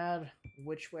never had.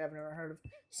 Which Way I've never heard of.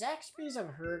 Zaxby's I've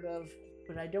heard of,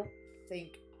 but I don't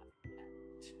think I've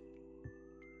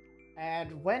had.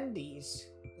 And Wendy's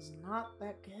is not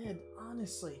that good,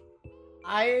 honestly.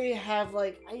 I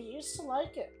used to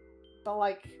like it, but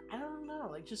I don't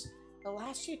know, just the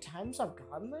last few times I've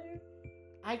gone there,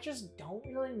 I just don't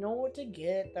really know what to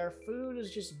get. Their food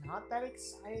is just not that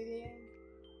exciting.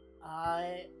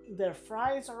 Their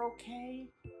fries are okay,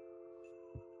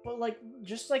 but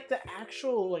the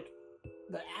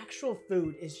actual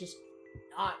food is just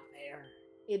not there.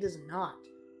 It is not.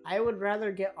 I would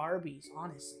rather get Arby's,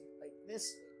 honestly.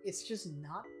 It's just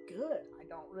not good. I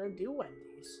don't really do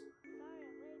Wendy's.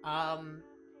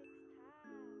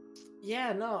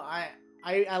 Yeah, no,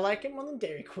 I like it more than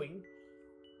Dairy Queen.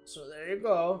 So there you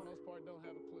go.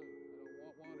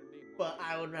 But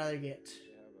I would rather get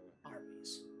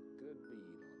Arby's.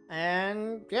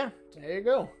 And yeah, there you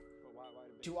go.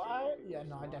 Do I? Yeah,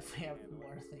 no, I definitely have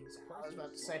more things. I was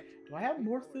about to say, do I have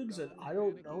more things that I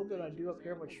don't know that I do up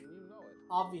here? Which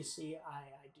obviously I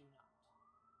do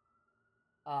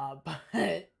not. But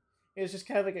it was just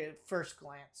kind of like a first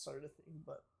glance sort of thing.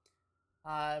 But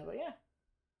yeah,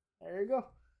 there you go.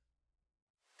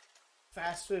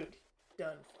 Fast food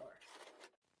done for.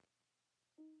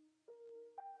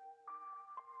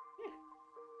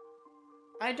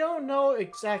 I don't know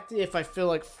exactly if I feel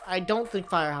like I don't think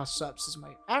Firehouse Subs is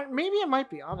my. Maybe it might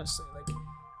be, honestly.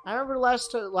 I remember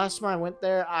last time I went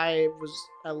there, I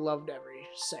loved every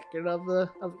second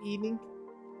of eating.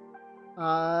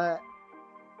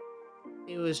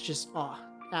 It was just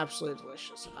absolutely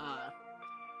delicious.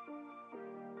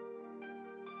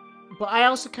 But I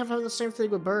also kind of have the same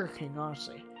thing with Burger King,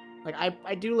 honestly.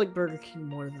 I do like Burger King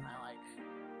more than I like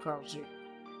Carl's Jr.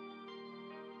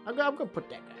 I'm gonna put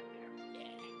that guy there.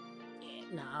 Yeah.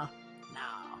 No.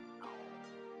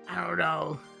 I don't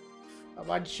know. I'm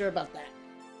not sure about that.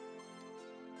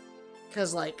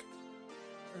 Because,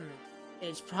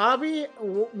 it's probably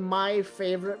my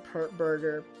favorite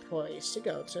burger place to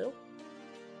go to.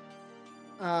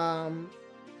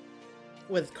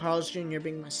 With Carl's Jr.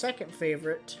 being my second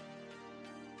favorite.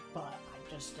 But I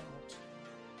just don't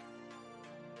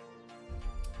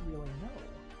really know.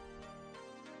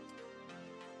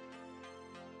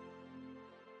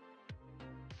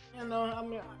 Yeah, no, I'm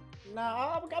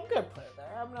gonna put it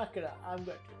there. I'm gonna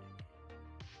do it.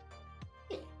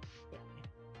 Yeah.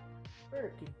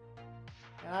 Burger King.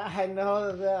 I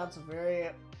know that's a very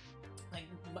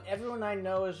But everyone I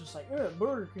know is just like,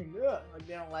 Burger King, like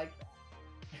they don't like that.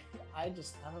 I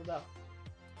don't know.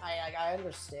 I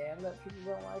understand that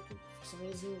people don't like it for some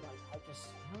reason. Like I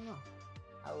don't know.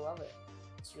 I love it.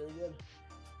 It's really good.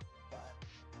 But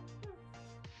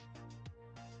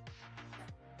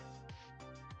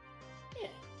yeah.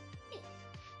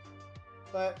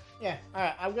 But yeah, all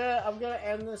right. I'm gonna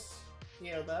end this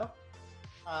here though.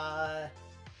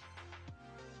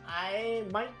 I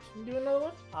might do another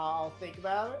one. I'll think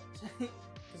about it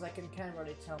because I can kind of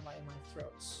already tell my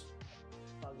throat's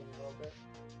bugging a little bit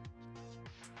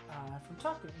from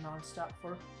talking nonstop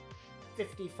for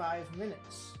 55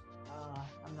 minutes.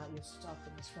 I'm not used to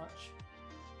talking this much.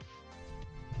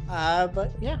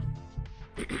 But yeah.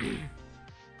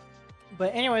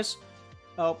 But anyways,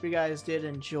 I hope you guys did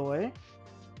enjoy.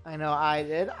 I know I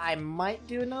did. I might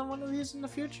do another one of these in the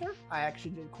future. I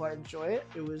actually did quite enjoy it.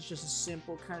 It was just a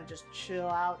simple kind of just chill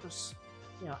out, just,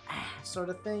 you know, sort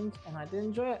of thing. And I did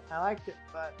enjoy it. I liked it,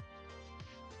 but...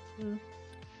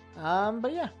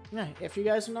 But yeah, if you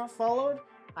guys are not followed,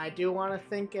 I do want to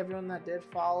thank everyone that did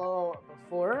follow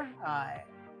before. A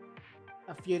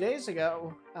few days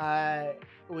ago,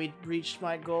 we reached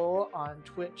my goal on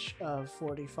Twitch of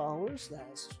 40 followers.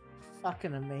 That's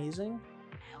fucking amazing.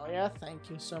 Hell yeah, thank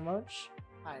you so much.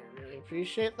 I really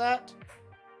appreciate that.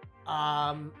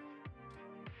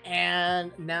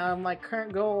 And now my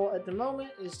current goal at the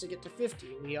moment is to get to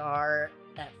 50. We are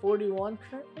at 41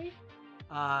 currently.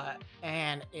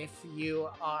 And if you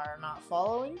are not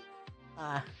following,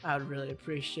 I would really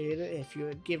appreciate it if you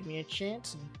would give me a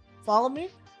chance and follow me.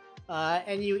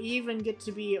 And you even get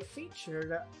to be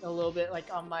featured a little bit,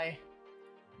 like on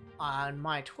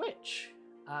my Twitch.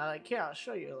 Like here, I'll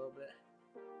show you a little bit.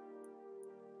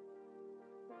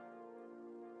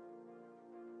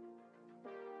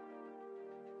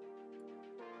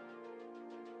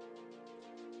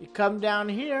 You come down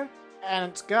here, and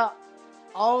it's got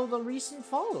all the recent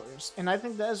followers, and I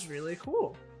think that's really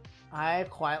cool. I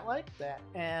quite like that,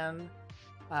 and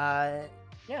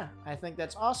yeah, I think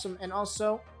that's awesome. And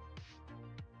also,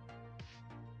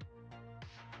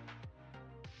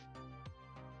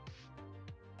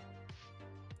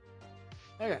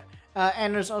 okay,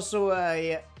 and there's also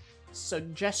a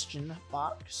suggestion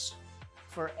box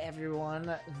for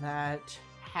everyone that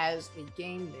has a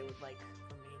game they would like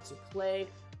for me to play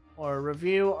or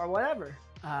review or whatever.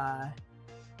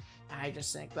 I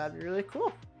just think that'd be really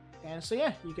cool. And so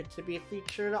yeah, you get to be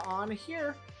featured on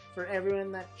here for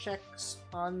everyone that checks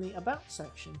on the About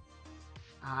section.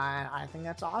 I think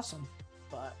that's awesome.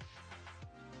 But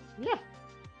yeah.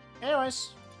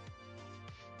 Anyways,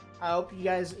 I hope you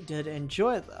guys did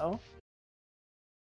enjoy though.